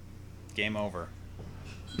done. Game over.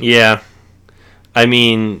 Yeah. I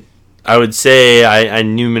mean, I would say I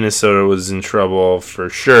knew Minnesota was in trouble for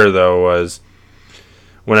sure, though, was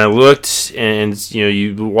when I looked and,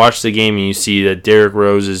 you watch the game and you see that Derrick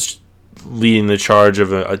Rose is leading the charge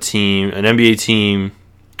of a team, an NBA team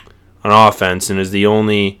on offense, and is the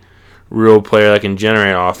only real player that can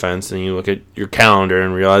generate offense, and you look at your calendar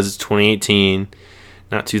and realize it's 2018,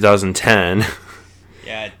 not 2010.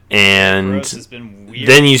 Yeah, and Rose has been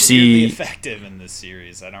then you see weirdly effective in this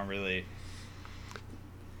series. I don't really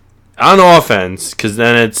on offense, because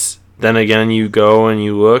then again you go and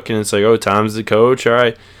you look and it's like, oh, Tom's the coach, all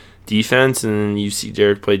right. Defense, and then you see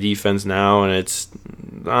Derek play defense now, and it's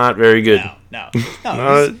not very good. No,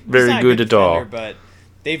 not very he's good a at all. defender, but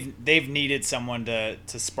they've needed someone to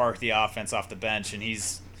spark the offense off the bench, and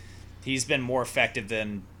he's been more effective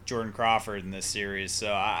than Jordan Crawford in this series.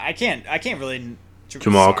 So I can't really.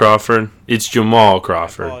 Jamal Crawford. It's Jamal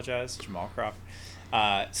Crawford. I apologize, Jamal Crawford.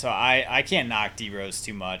 So I can't knock D Rose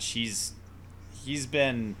too much. He's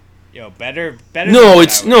been better.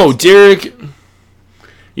 Derek.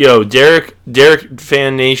 Derek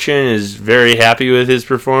Fan Nation is very happy with his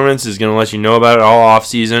performance. Is going to let you know about it all off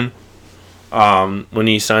season, when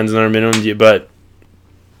he signs another minimum deal. But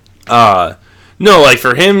no, like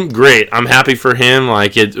for him, great. I'm happy for him.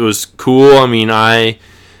 Like it was cool. I mean, I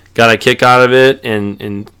got a kick out of it,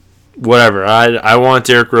 and whatever. I want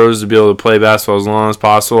Derrick Rose to be able to play basketball as long as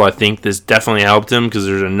possible. I think this definitely helped him because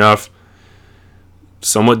there's enough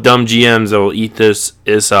somewhat dumb GMs that will eat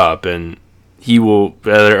this up, and he will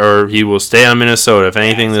stay on Minnesota. If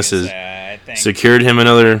anything, this has secured him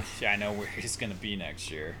another. I know where he's going to be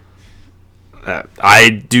next year.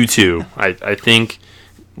 I do too. I think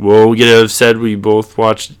we'll get to have said we both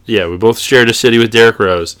watched. Yeah, we both shared a city with Derrick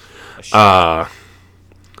Rose.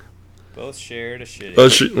 Both shared a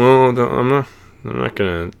shitty. I'm not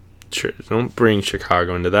gonna. Don't bring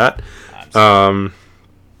Chicago into that.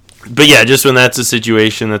 But yeah, just when that's a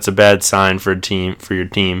situation, that's a bad sign for your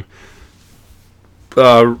team.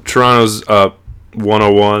 Toronto's up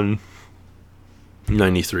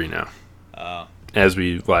 101-93 now. As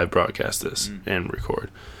we live broadcast this and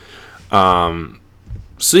record.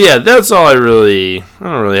 So yeah, that's all I don't really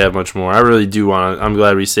have much more. I really do want to. I'm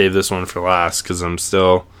glad we saved this one for last because I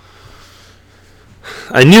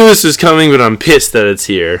knew this was coming, but I'm pissed that it's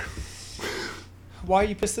here. Why are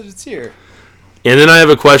you pissed that it's here? And then I have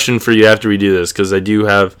a question for you after we do this, because I do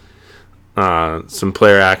have some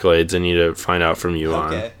player accolades I need to find out from you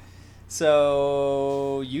on. Okay.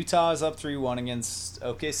 So Utah is up 3-1 against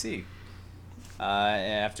OKC.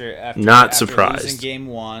 After Not surprised. Losing game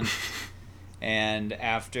 1, and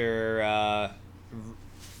after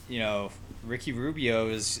Ricky Rubio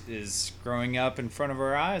is growing up in front of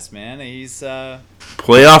our eyes, man. He's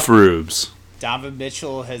playoff Rubes. Donovan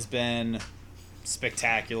Mitchell has been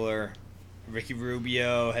spectacular. Ricky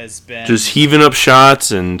Rubio has been just heaving up shots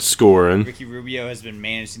and scoring. Ricky Rubio has been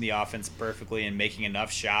managing the offense perfectly and making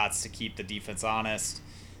enough shots to keep the defense honest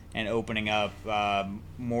and opening up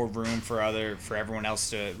more room for everyone else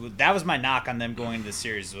to. That was my knock on them going into the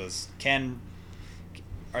series was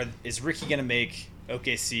is Ricky going to make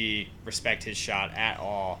OKC respect his shot at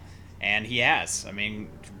all? And he has. I mean,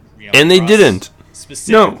 and they didn't.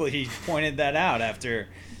 Specifically, he pointed that out after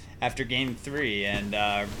Game 3, and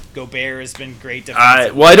Gobert has been great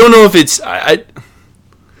defensively. I don't know if it's I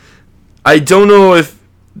don't know if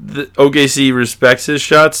the OKC respects his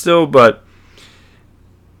shot still, but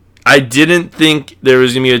I didn't think there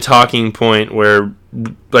was gonna be a talking point where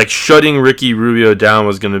like shutting Ricky Rubio down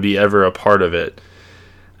was gonna be ever a part of it.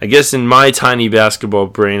 I guess in my tiny basketball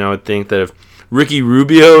brain, I would think that if Ricky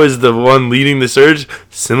Rubio is the one leading the surge,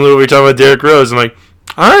 similar to what we were talking about Derrick Rose, I'm like,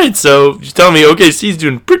 all right, so you tell me OKC's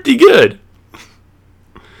doing pretty good.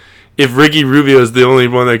 If Ricky Rubio is the only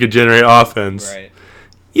one that could generate offense, right?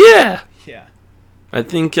 Yeah. I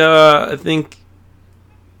think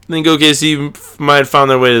OKC might have found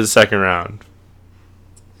their way to the second round.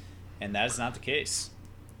 And that is not the case.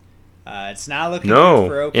 It's not looking No, good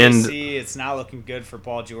for and OKC. It's not looking good for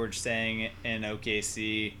Paul George staying in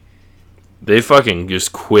OKC. they fucking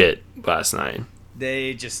just quit last night.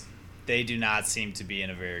 They do not seem to be in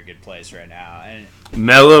a very good place right now. And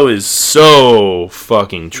Melo is so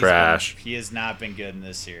fucking trash. he has not been good in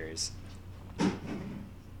this series. And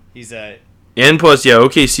plus,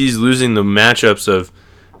 OKC's losing the matchups of,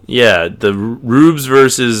 the Rubes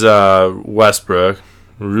versus Westbrook.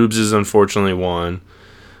 Rubes is unfortunately won.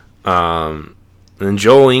 And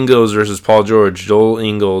Joel Ingles versus Paul George. Joel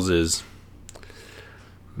Ingles is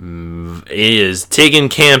taking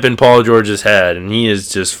camp in Paul George's head, and he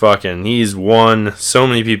is just he's won so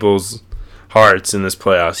many people's hearts in this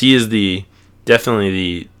playoffs. He is definitely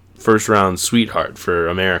the first round sweetheart for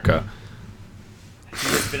America.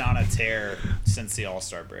 He's been on a tear since the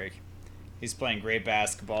All-Star break. He's playing great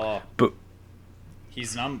basketball. But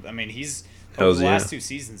he's over the last 2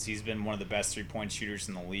 seasons, he's been one of the best 3-point shooters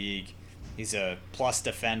in the league. He's a plus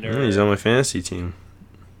defender. Yeah, he's on my fantasy team.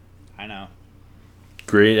 I know.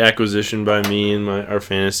 Great acquisition by me in our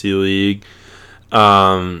fantasy league.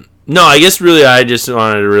 No, I guess really I just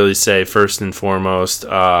wanted to really say first and foremost,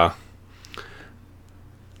 I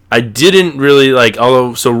didn't really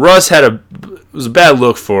so Russ it was a bad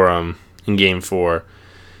look for him in Game 4.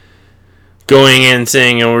 Going in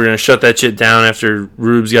saying, we're going to shut that shit down after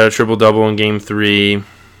Rubes got a triple-double in Game 3.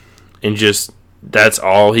 And just, that's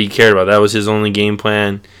all he cared about. That was his only game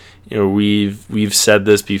plan. We've said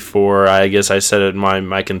this before. I guess I said it,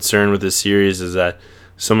 my concern with this series is that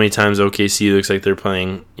so many times OKC looks like they're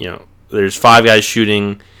playing, there's 5 guys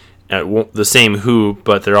shooting at the same hoop,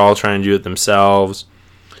 but they're all trying to do it themselves.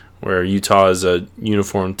 Where Utah is a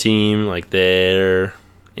uniform team, their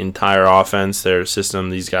entire offense, their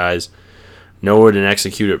system, these guys know it and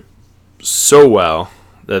execute it so well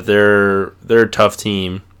that they're a tough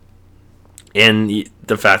team. And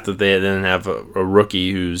the fact that they then have a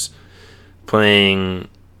rookie who's playing,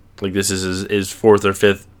 this is his 4th or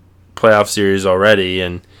 5th playoff series already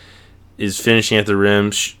and is finishing at the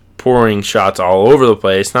rim, pouring shots all over the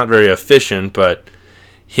place. Not very efficient, but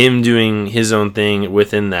him doing his own thing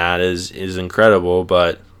within that is incredible.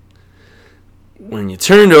 But when you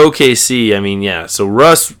turn to OKC, so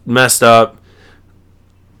Russ messed up,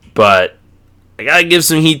 but I got to give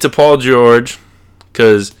some heat to Paul George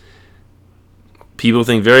because people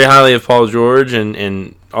think very highly of Paul George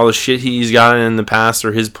and all the shit he's gotten in the past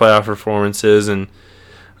or his playoff performances and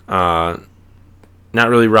not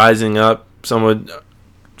really rising up, some would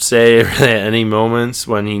say, at any moments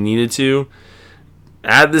when he needed to.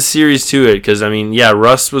 Add this series to it because,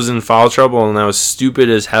 Russ was in foul trouble and that was stupid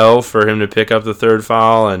as hell for him to pick up the 3rd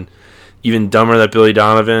foul, and even dumber that Billy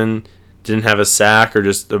Donovan didn't have a sack or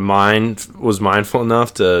just was mindful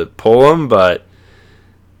enough to pull him. But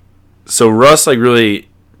so Russ, really,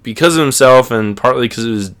 because of himself and partly because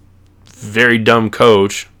of his very dumb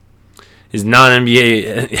coach, his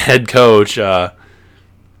non-NBA head coach,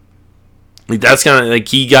 that's kind of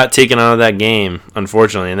he got taken out of that game,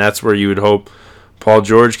 unfortunately, and that's where you would hope Paul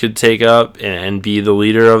George could take up and be the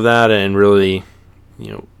leader of that and really,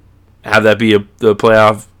 have that be the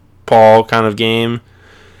playoff Paul kind of game.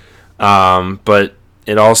 But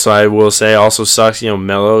it also, I will say, also sucks.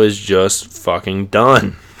 Melo is just fucking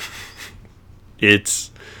done.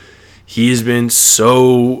 He's been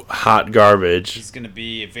so hot garbage. He's going to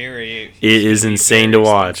be it is insane to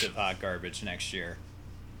watch. Hot garbage next year.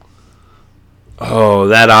 Oh,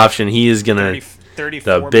 that option. He is going to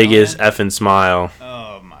the biggest effing smile.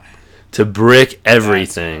 Oh my! To brick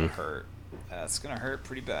everything. That's gonna hurt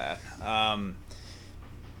pretty bad.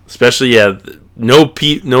 Especially no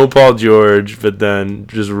Paul George, but then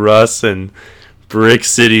just Russ and Brick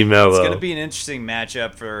City Melo. It's gonna be an interesting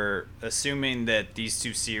matchup for assuming that these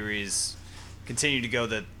 2 series continue to go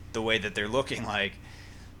the way that they're looking like.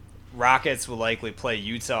 Rockets will likely play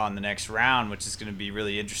Utah in the next round, which is going to be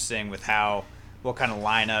really interesting with what kind of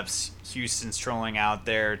lineups Houston's trolling out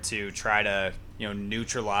there to try to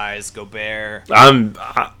neutralize Gobert.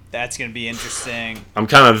 That's going to be interesting. I'm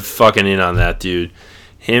kind of fucking in on that, dude.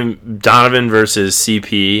 Donovan versus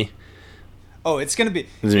CP. Oh, it's going to be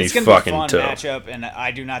a fun matchup, and I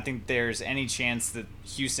do not think there's any chance that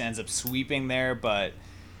Houston ends up sweeping there, but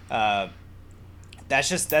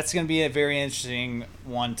that's going to be a very interesting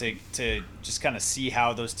one to just kind of see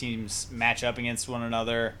how those teams match up against one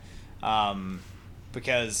another.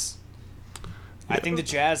 Because I think the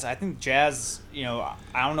Jazz, I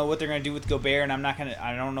don't know what they're going to do with Gobert, and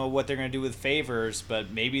I don't know what they're going to do with Favors, but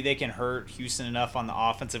maybe they can hurt Houston enough on the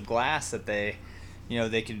offensive glass that they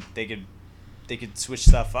could switch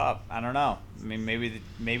stuff up. I don't know.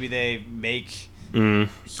 Maybe they make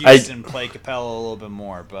Houston play Capella a little bit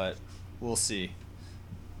more, but we'll see.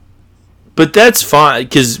 But that's fine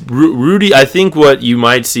because Rudy. I think what you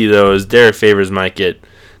might see though is Derek Favors might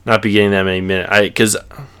not be getting that many minutes. Because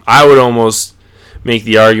I would almost make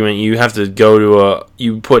the argument you have to go to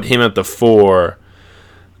you put him at the 4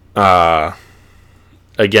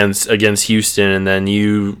 against Houston, and then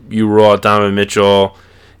you roll out Donovan Mitchell,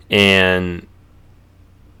 and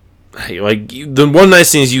like the one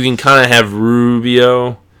nice thing is you can kind of have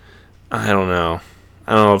Rubio. I don't know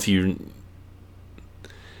if you.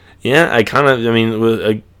 Yeah, I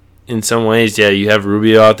mean, in some ways, yeah, you have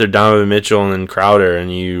Rubio out there, Donovan Mitchell, and then Crowder,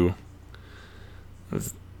 and you.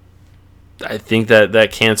 I think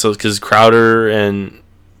that cancels because Crowder and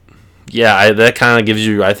that kind of gives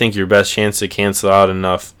you, I think, your best chance to cancel out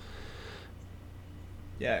enough.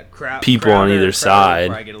 Yeah, people Crowder, on either side.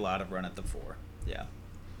 Probably get a lot of run at the 4. Yeah.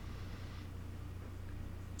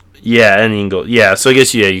 Yeah, and Ingles. Yeah, so I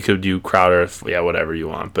guess you could do Crowder. Whatever you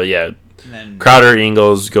want, but yeah. And then Crowder,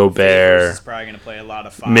 Ingles, Gobert. Is probably going to play a lot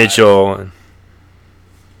of 5. Mitchell.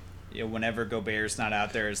 Whenever Gobert's not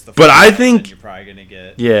out there, it's the. But 5, I think you're probably going to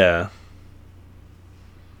get. Yeah.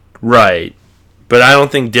 Right, but I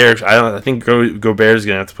don't think Derek. I think Gobert's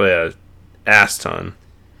going to have to play a ass ton.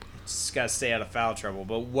 Just got to stay out of foul trouble.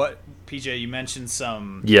 But what, PJ? You mentioned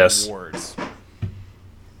some awards.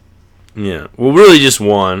 Yeah. Well, really, just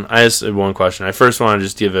one. I just had one question. I first want to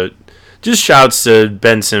just give it. Just shouts to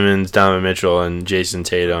Ben Simmons, Donovan Mitchell, and Jason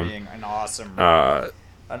Tatum. Being an awesome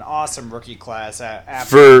rookie class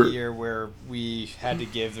after the year where we had to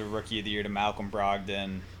give the Rookie of the Year to Malcolm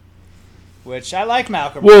Brogdon, which I like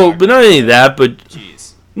Malcolm. Well, Brogdon, but not only that, but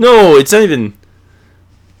jeez, no, it's not even.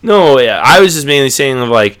 No, yeah, I was just mainly saying of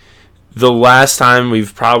like the last time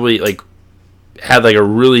we've probably like had like a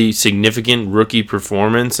really significant rookie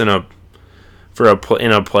performance in a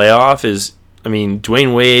playoff is, I mean,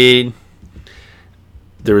 Dwayne Wade.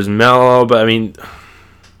 There was Melo, but I mean,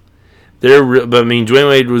 Dwayne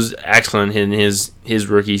Wade was excellent in his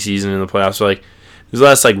rookie season in the playoffs. So like, he's the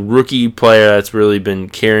last like rookie player that's really been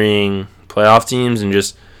carrying playoff teams, and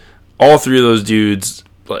just all 3 of those dudes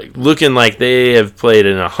like looking like they have played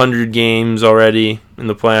in 100 games already in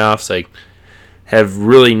the playoffs. Like, have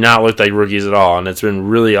really not looked like rookies at all, and it's been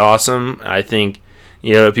really awesome. I think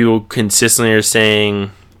people consistently are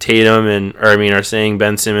saying are saying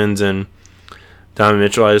Ben Simmons and Donovan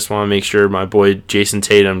Mitchell. I just want to make sure my boy Jason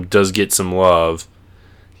Tatum does get some love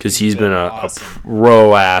because he's been a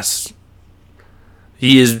pro ass.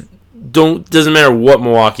 He is doesn't matter what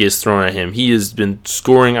Milwaukee has thrown at him. He has been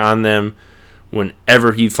scoring on them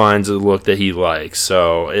whenever he finds a look that he likes.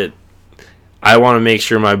 So I want to make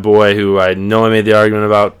sure my boy, who I know I made the argument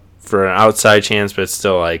about for an outside chance, but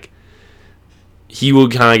still like. He will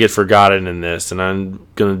kind of get forgotten in this, and I'm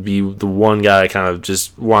going to be the one guy that kind of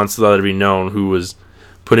just wants to let it be known who was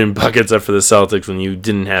putting buckets up for the Celtics when you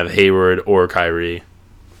didn't have Hayward or Kyrie.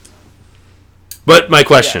 But my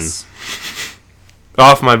question,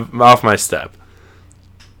 off my step,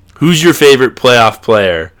 who's your favorite playoff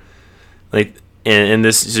player? Like, and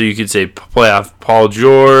this, so you could say playoff Paul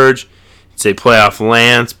George, say playoff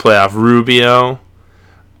Lance, playoff Rubio,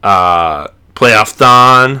 playoff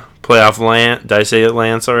Don. Playoff Lance. Did I say it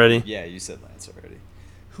Lance already? Yeah, you said Lance already.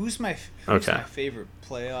 Who's my favorite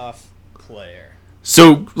playoff player?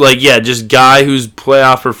 So, just guy whose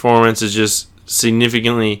playoff performance is just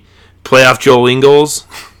significantly playoff Joel Ingles.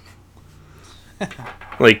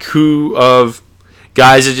 Like, who of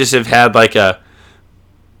guys that just have had like I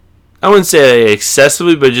wouldn't say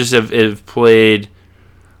excessively, but just have played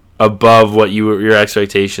above what your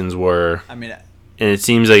expectations were. I mean, and it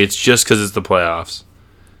seems like it's just because it's the playoffs.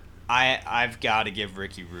 I've got to give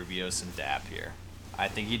Ricky Rubio some dap here. I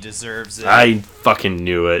think he deserves it. I fucking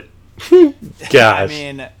knew it. Gosh. I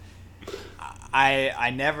mean,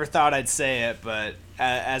 I never thought I'd say it, but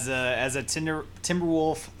as a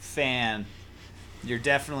Timberwolf fan, you're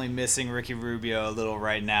definitely missing Ricky Rubio a little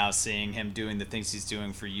right now, seeing him doing the things he's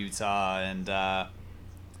doing for Utah. And I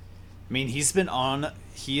mean, he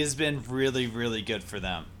has been really, really good for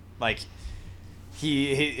them. Like,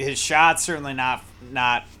 his shot's certainly not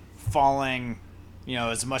falling,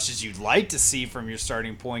 as much as you'd like to see from your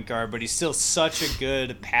starting point guard, but he's still such a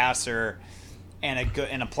good passer and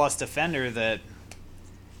a plus defender that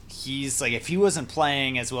he's like, if he wasn't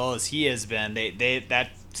playing as well as he has been, that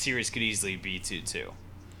series could easily be 2-2.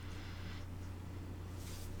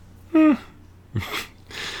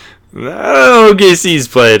 OKC's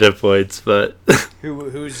playing at points, but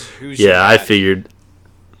who's yeah, I figured.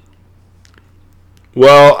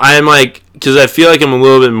 Well, I'm like, because I feel like I'm a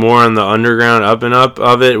little bit more on the underground up and up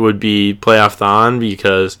of it would be playoff Thon,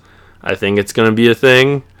 because I think it's going to be a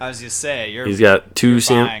thing. I was gonna say He's got two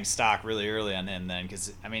you're buying stock really early on him then,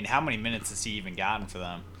 because I mean, how many minutes has he even gotten for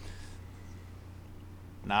them?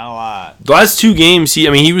 Not a lot. The last 2 games,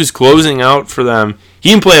 he was closing out for them. He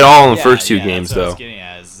didn't play at all in the first 2 games, that's what though. I was getting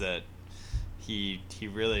at is that he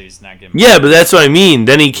really is not getting. Yeah, but that's what I mean.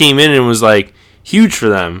 Then he came in and was like huge for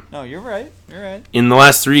them. No, you're right. You're right. In the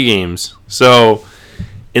last 3 games, so.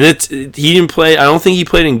 And he didn't play. I don't think he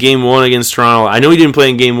played in Game 1 against Toronto. I know he didn't play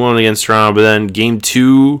in Game 1 against Toronto, but then Game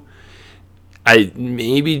 2,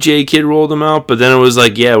 maybe J Kidd rolled him out. But then it was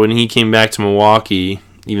like, yeah, when he came back to Milwaukee,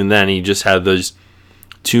 even then he just had those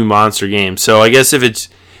 2 monster games. So I guess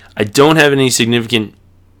I don't have any significant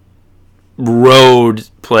road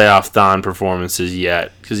playoff Thon performances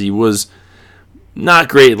yet because he was not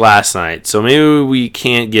great last night. So maybe we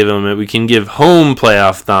can't give him it. We can give home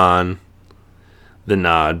playoff Thon the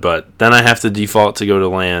nod, but then I have to default to go to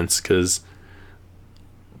Lance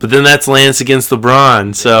but then that's Lance against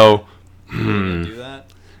LeBron, so do that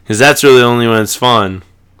because that's really the only one that's fun.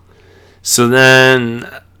 So then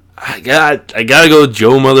I gotta go with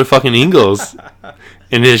Joe motherfucking Ingles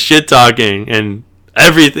and his shit talking and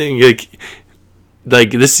everything.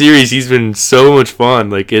 Like this series, he's been so much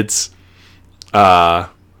fun. Like it's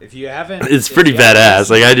if you haven't, it's pretty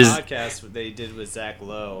badass. Like I just podcast what they did with Zach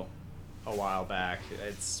Lowe a while back.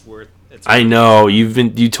 It's worth. I know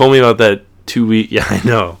you told me about that 2 weeks. Yeah, I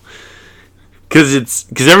know. Because a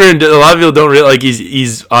lot of people don't realize like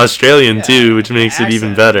he's Australian too, which makes it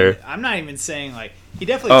even better. I'm not even saying like he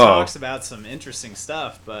definitely talks about some interesting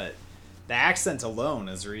stuff, but the accent alone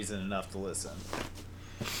is reason enough to listen.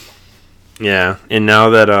 Yeah, and now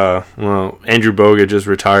that Andrew Bogut just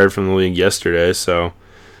retired from the league yesterday, so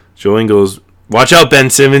Joe Ingles, watch out,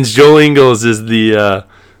 Ben Simmons. Joe Ingles is the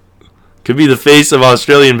could be the face of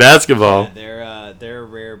Australian basketball. Yeah, they're a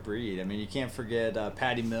rare breed. I mean, you can't forget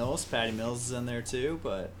Patty Mills. Patty Mills is in there too,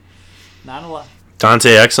 but not a lot.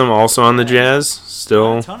 Dante Exum also on the Jazz.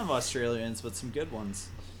 Still not a ton of Australians, but some good ones.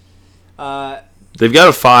 They've got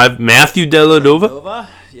a 5. Matthew Dellavedova.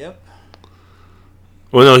 Yep.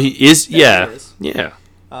 Well, no, he is. Yeah, Yeah, he is.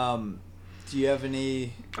 yeah. Do you have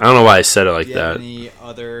any? I don't know why I said it like do you have that. any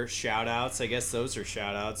other shout outs? I guess those are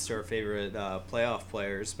shout outs to our favorite playoff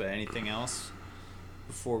players, but anything else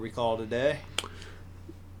before we call it a day?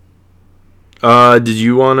 Did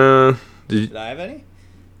you wanna? Did I have any?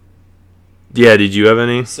 Yeah, did you have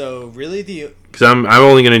any? So really because I'm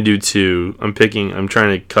only gonna do 2. I'm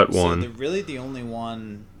trying to cut one. So really the only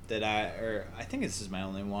one that I think this is my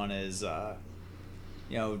only one is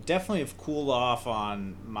definitely have cooled off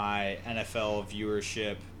on my NFL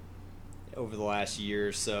viewership over the last year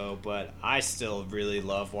or so, but I still really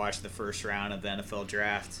love watching the first round of the NFL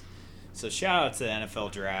draft. So shout out to the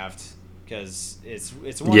NFL draft because it's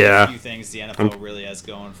one of the few things the NFL really has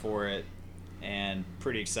going for it, and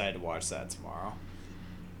pretty excited to watch that tomorrow.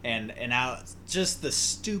 And now just the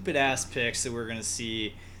stupid ass picks that we're gonna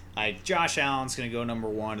see. Like Josh Allen's gonna go number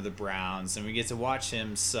 1 to the Browns, and we get to watch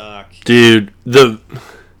him suck. Dude,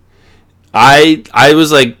 I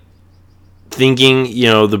was like thinking,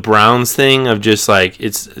 the Browns thing of just like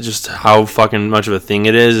it's just how fucking much of a thing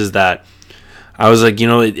it is that I was like,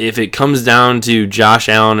 if it comes down to Josh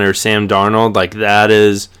Allen or Sam Darnold, like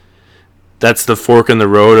that's the fork in the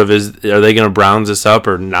road of are they gonna Browns this up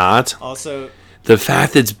or not? Also, the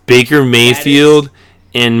fact that it's Baker Mayfield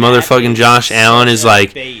and motherfucking Josh Allen is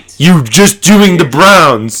like, you're just doing the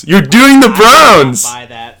Browns. You're doing the Browns. I don't buy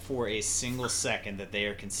that for a single second that they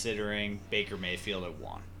are considering Baker Mayfield at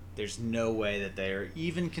 1. There's no way that they are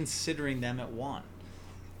even considering them at 1.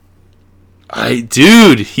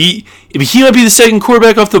 Dude, he might be the second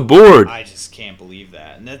quarterback off the board. I just can't believe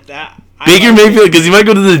that. And Baker Mayfield, because he might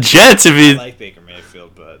go to the Jets if he. I like Baker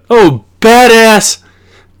Mayfield, but badass.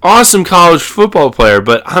 Awesome college football player,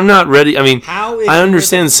 but I'm not ready. I mean, I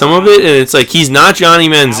understand some of it, and it's like he's not Johnny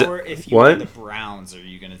Manziel. If you were the Browns, are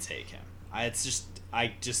you going to take him? I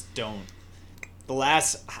just don't. The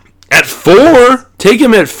last at 4, take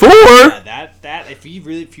him at 4. Yeah, that if you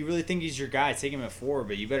really think he's your guy, take him at 4.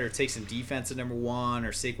 But you better take some defense at number 1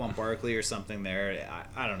 or Saquon Barkley or something there.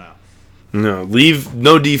 I don't know. No, leave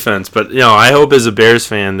no defense, but I hope as a Bears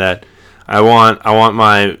fan that I want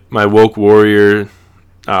my woke warrior.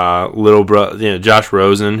 Little brother, Josh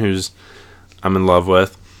Rosen, who's I'm in love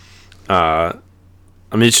with. I'm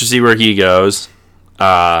interested to see where he goes.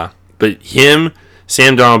 But him,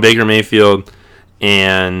 Sam Darnold, Baker Mayfield,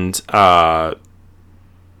 and Josh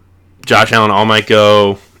Allen all might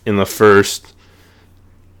go in the first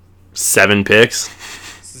 7 picks,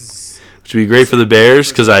 which would be great for the Bears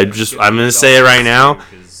because I'm going to say it right now.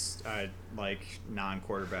 Because I'd like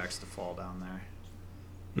non-quarterbacks to fall down there.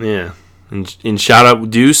 Yeah. And shout out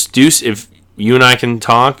Deuce. Deuce, if you and I can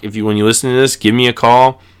talk, when you listen to this, give me a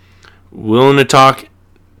call. Willing to talk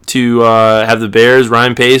to have the Bears,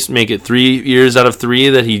 Ryan Pace, make it 3 years out of 3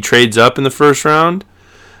 that he trades up in the first round.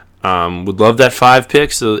 Would love that 5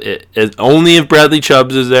 pick. So only if Bradley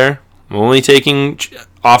Chubbs is there. I'm only taking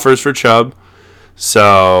offers for Chubb.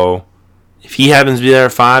 So if he happens to be there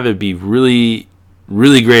at 5, it'd be really,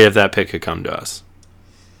 really great if that pick could come to us.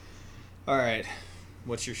 All right.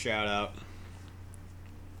 What's your shout out?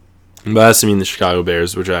 But that's the Chicago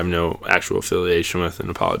Bears, which I have no actual affiliation with and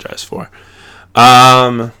apologize for.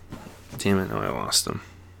 Damn it, no, I lost them.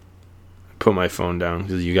 I put my phone down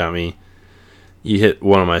because you got me. You hit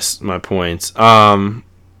one of my points.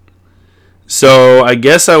 So I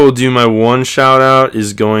guess I will do my one shout out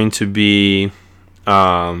is going to be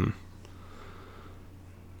oh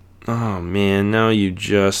man, now you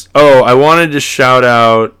just I wanted to shout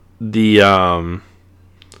out the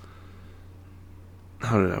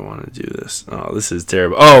how did I want to do this? Oh, this is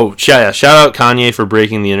terrible. Oh, shout out Kanye for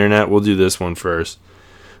breaking the internet. We'll do this one first.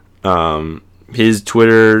 His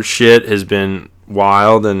Twitter shit has been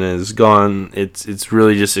wild and has gone. It's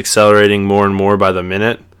really just accelerating more and more by the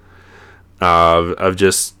minute. Of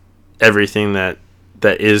just everything that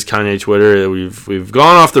is Kanye Twitter. We've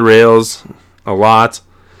gone off the rails a lot.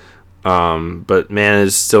 But man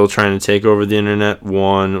is still trying to take over the internet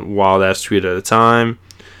one wild ass tweet at a time.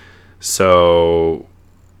 So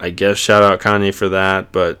I guess shout out Kanye for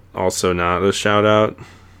that, but also not a shout out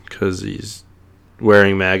because he's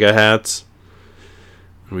wearing MAGA hats.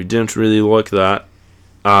 We didn't really like that.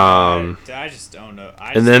 I just don't know.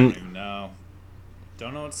 Don't even know.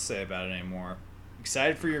 Don't know what to say about it anymore.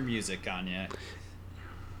 Excited for your music, Kanye.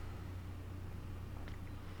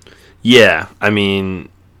 Yeah, I'm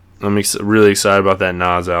really excited about that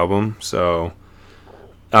Nas album. So,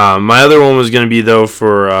 my other one was going to be, though,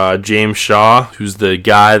 for James Shaw, who's the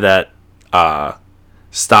guy that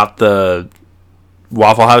stopped the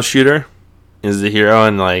Waffle House shooter, is the hero,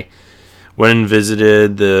 and went and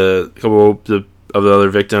visited the couple of the other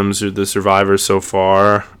victims, the survivors so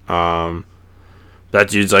far. That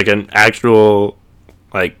dude's an actual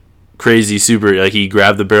crazy super. He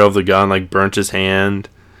grabbed the barrel of the gun, burnt his hand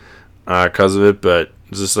because of it, but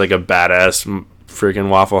it's just a badass freaking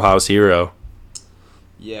Waffle House hero.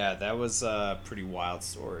 Yeah, that was a pretty wild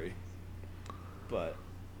story, but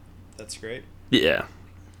that's great. Yeah,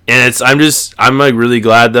 and I'm really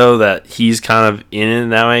glad though that he's kind of in it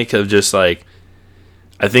that way because I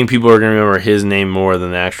think people are gonna remember his name more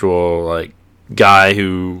than the actual guy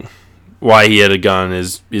who why he had a gun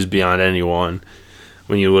is beyond anyone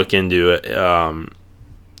when you look into it.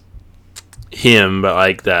 Him,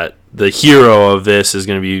 but that the hero of this is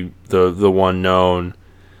gonna be the one known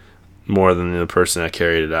more than the person that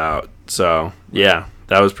carried it out. So yeah,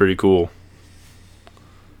 that was pretty cool.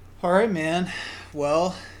 All right, man.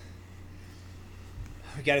 Well,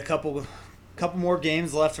 we got a couple more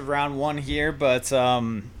games left of round 1 here, but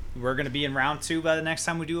we're going to be in round 2 by the next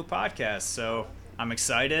time we do a podcast. So I'm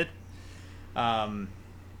excited.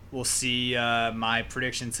 We'll see. My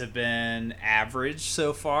predictions have been average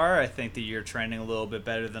so far. I think that you're trending a little bit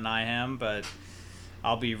better than I am, but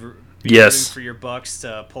I'll be rooting for your Bucks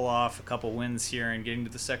to pull off a couple wins here and getting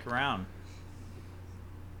to the second round.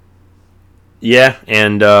 Yeah,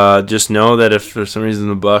 and just know that if for some reason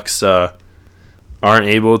the Bucks aren't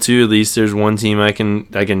able to, at least there's one team I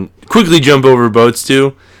can quickly jump over boats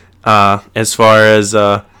to, as far as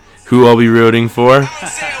who I'll be rooting for.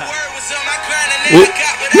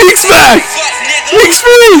 MEEK's back! MEEK's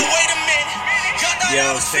free!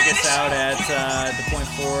 Yo, check us out at The Point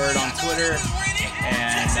Forward on Twitter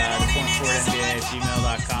and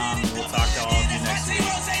thepointforwardnba@gmail.com. We'll talk to all of you next week.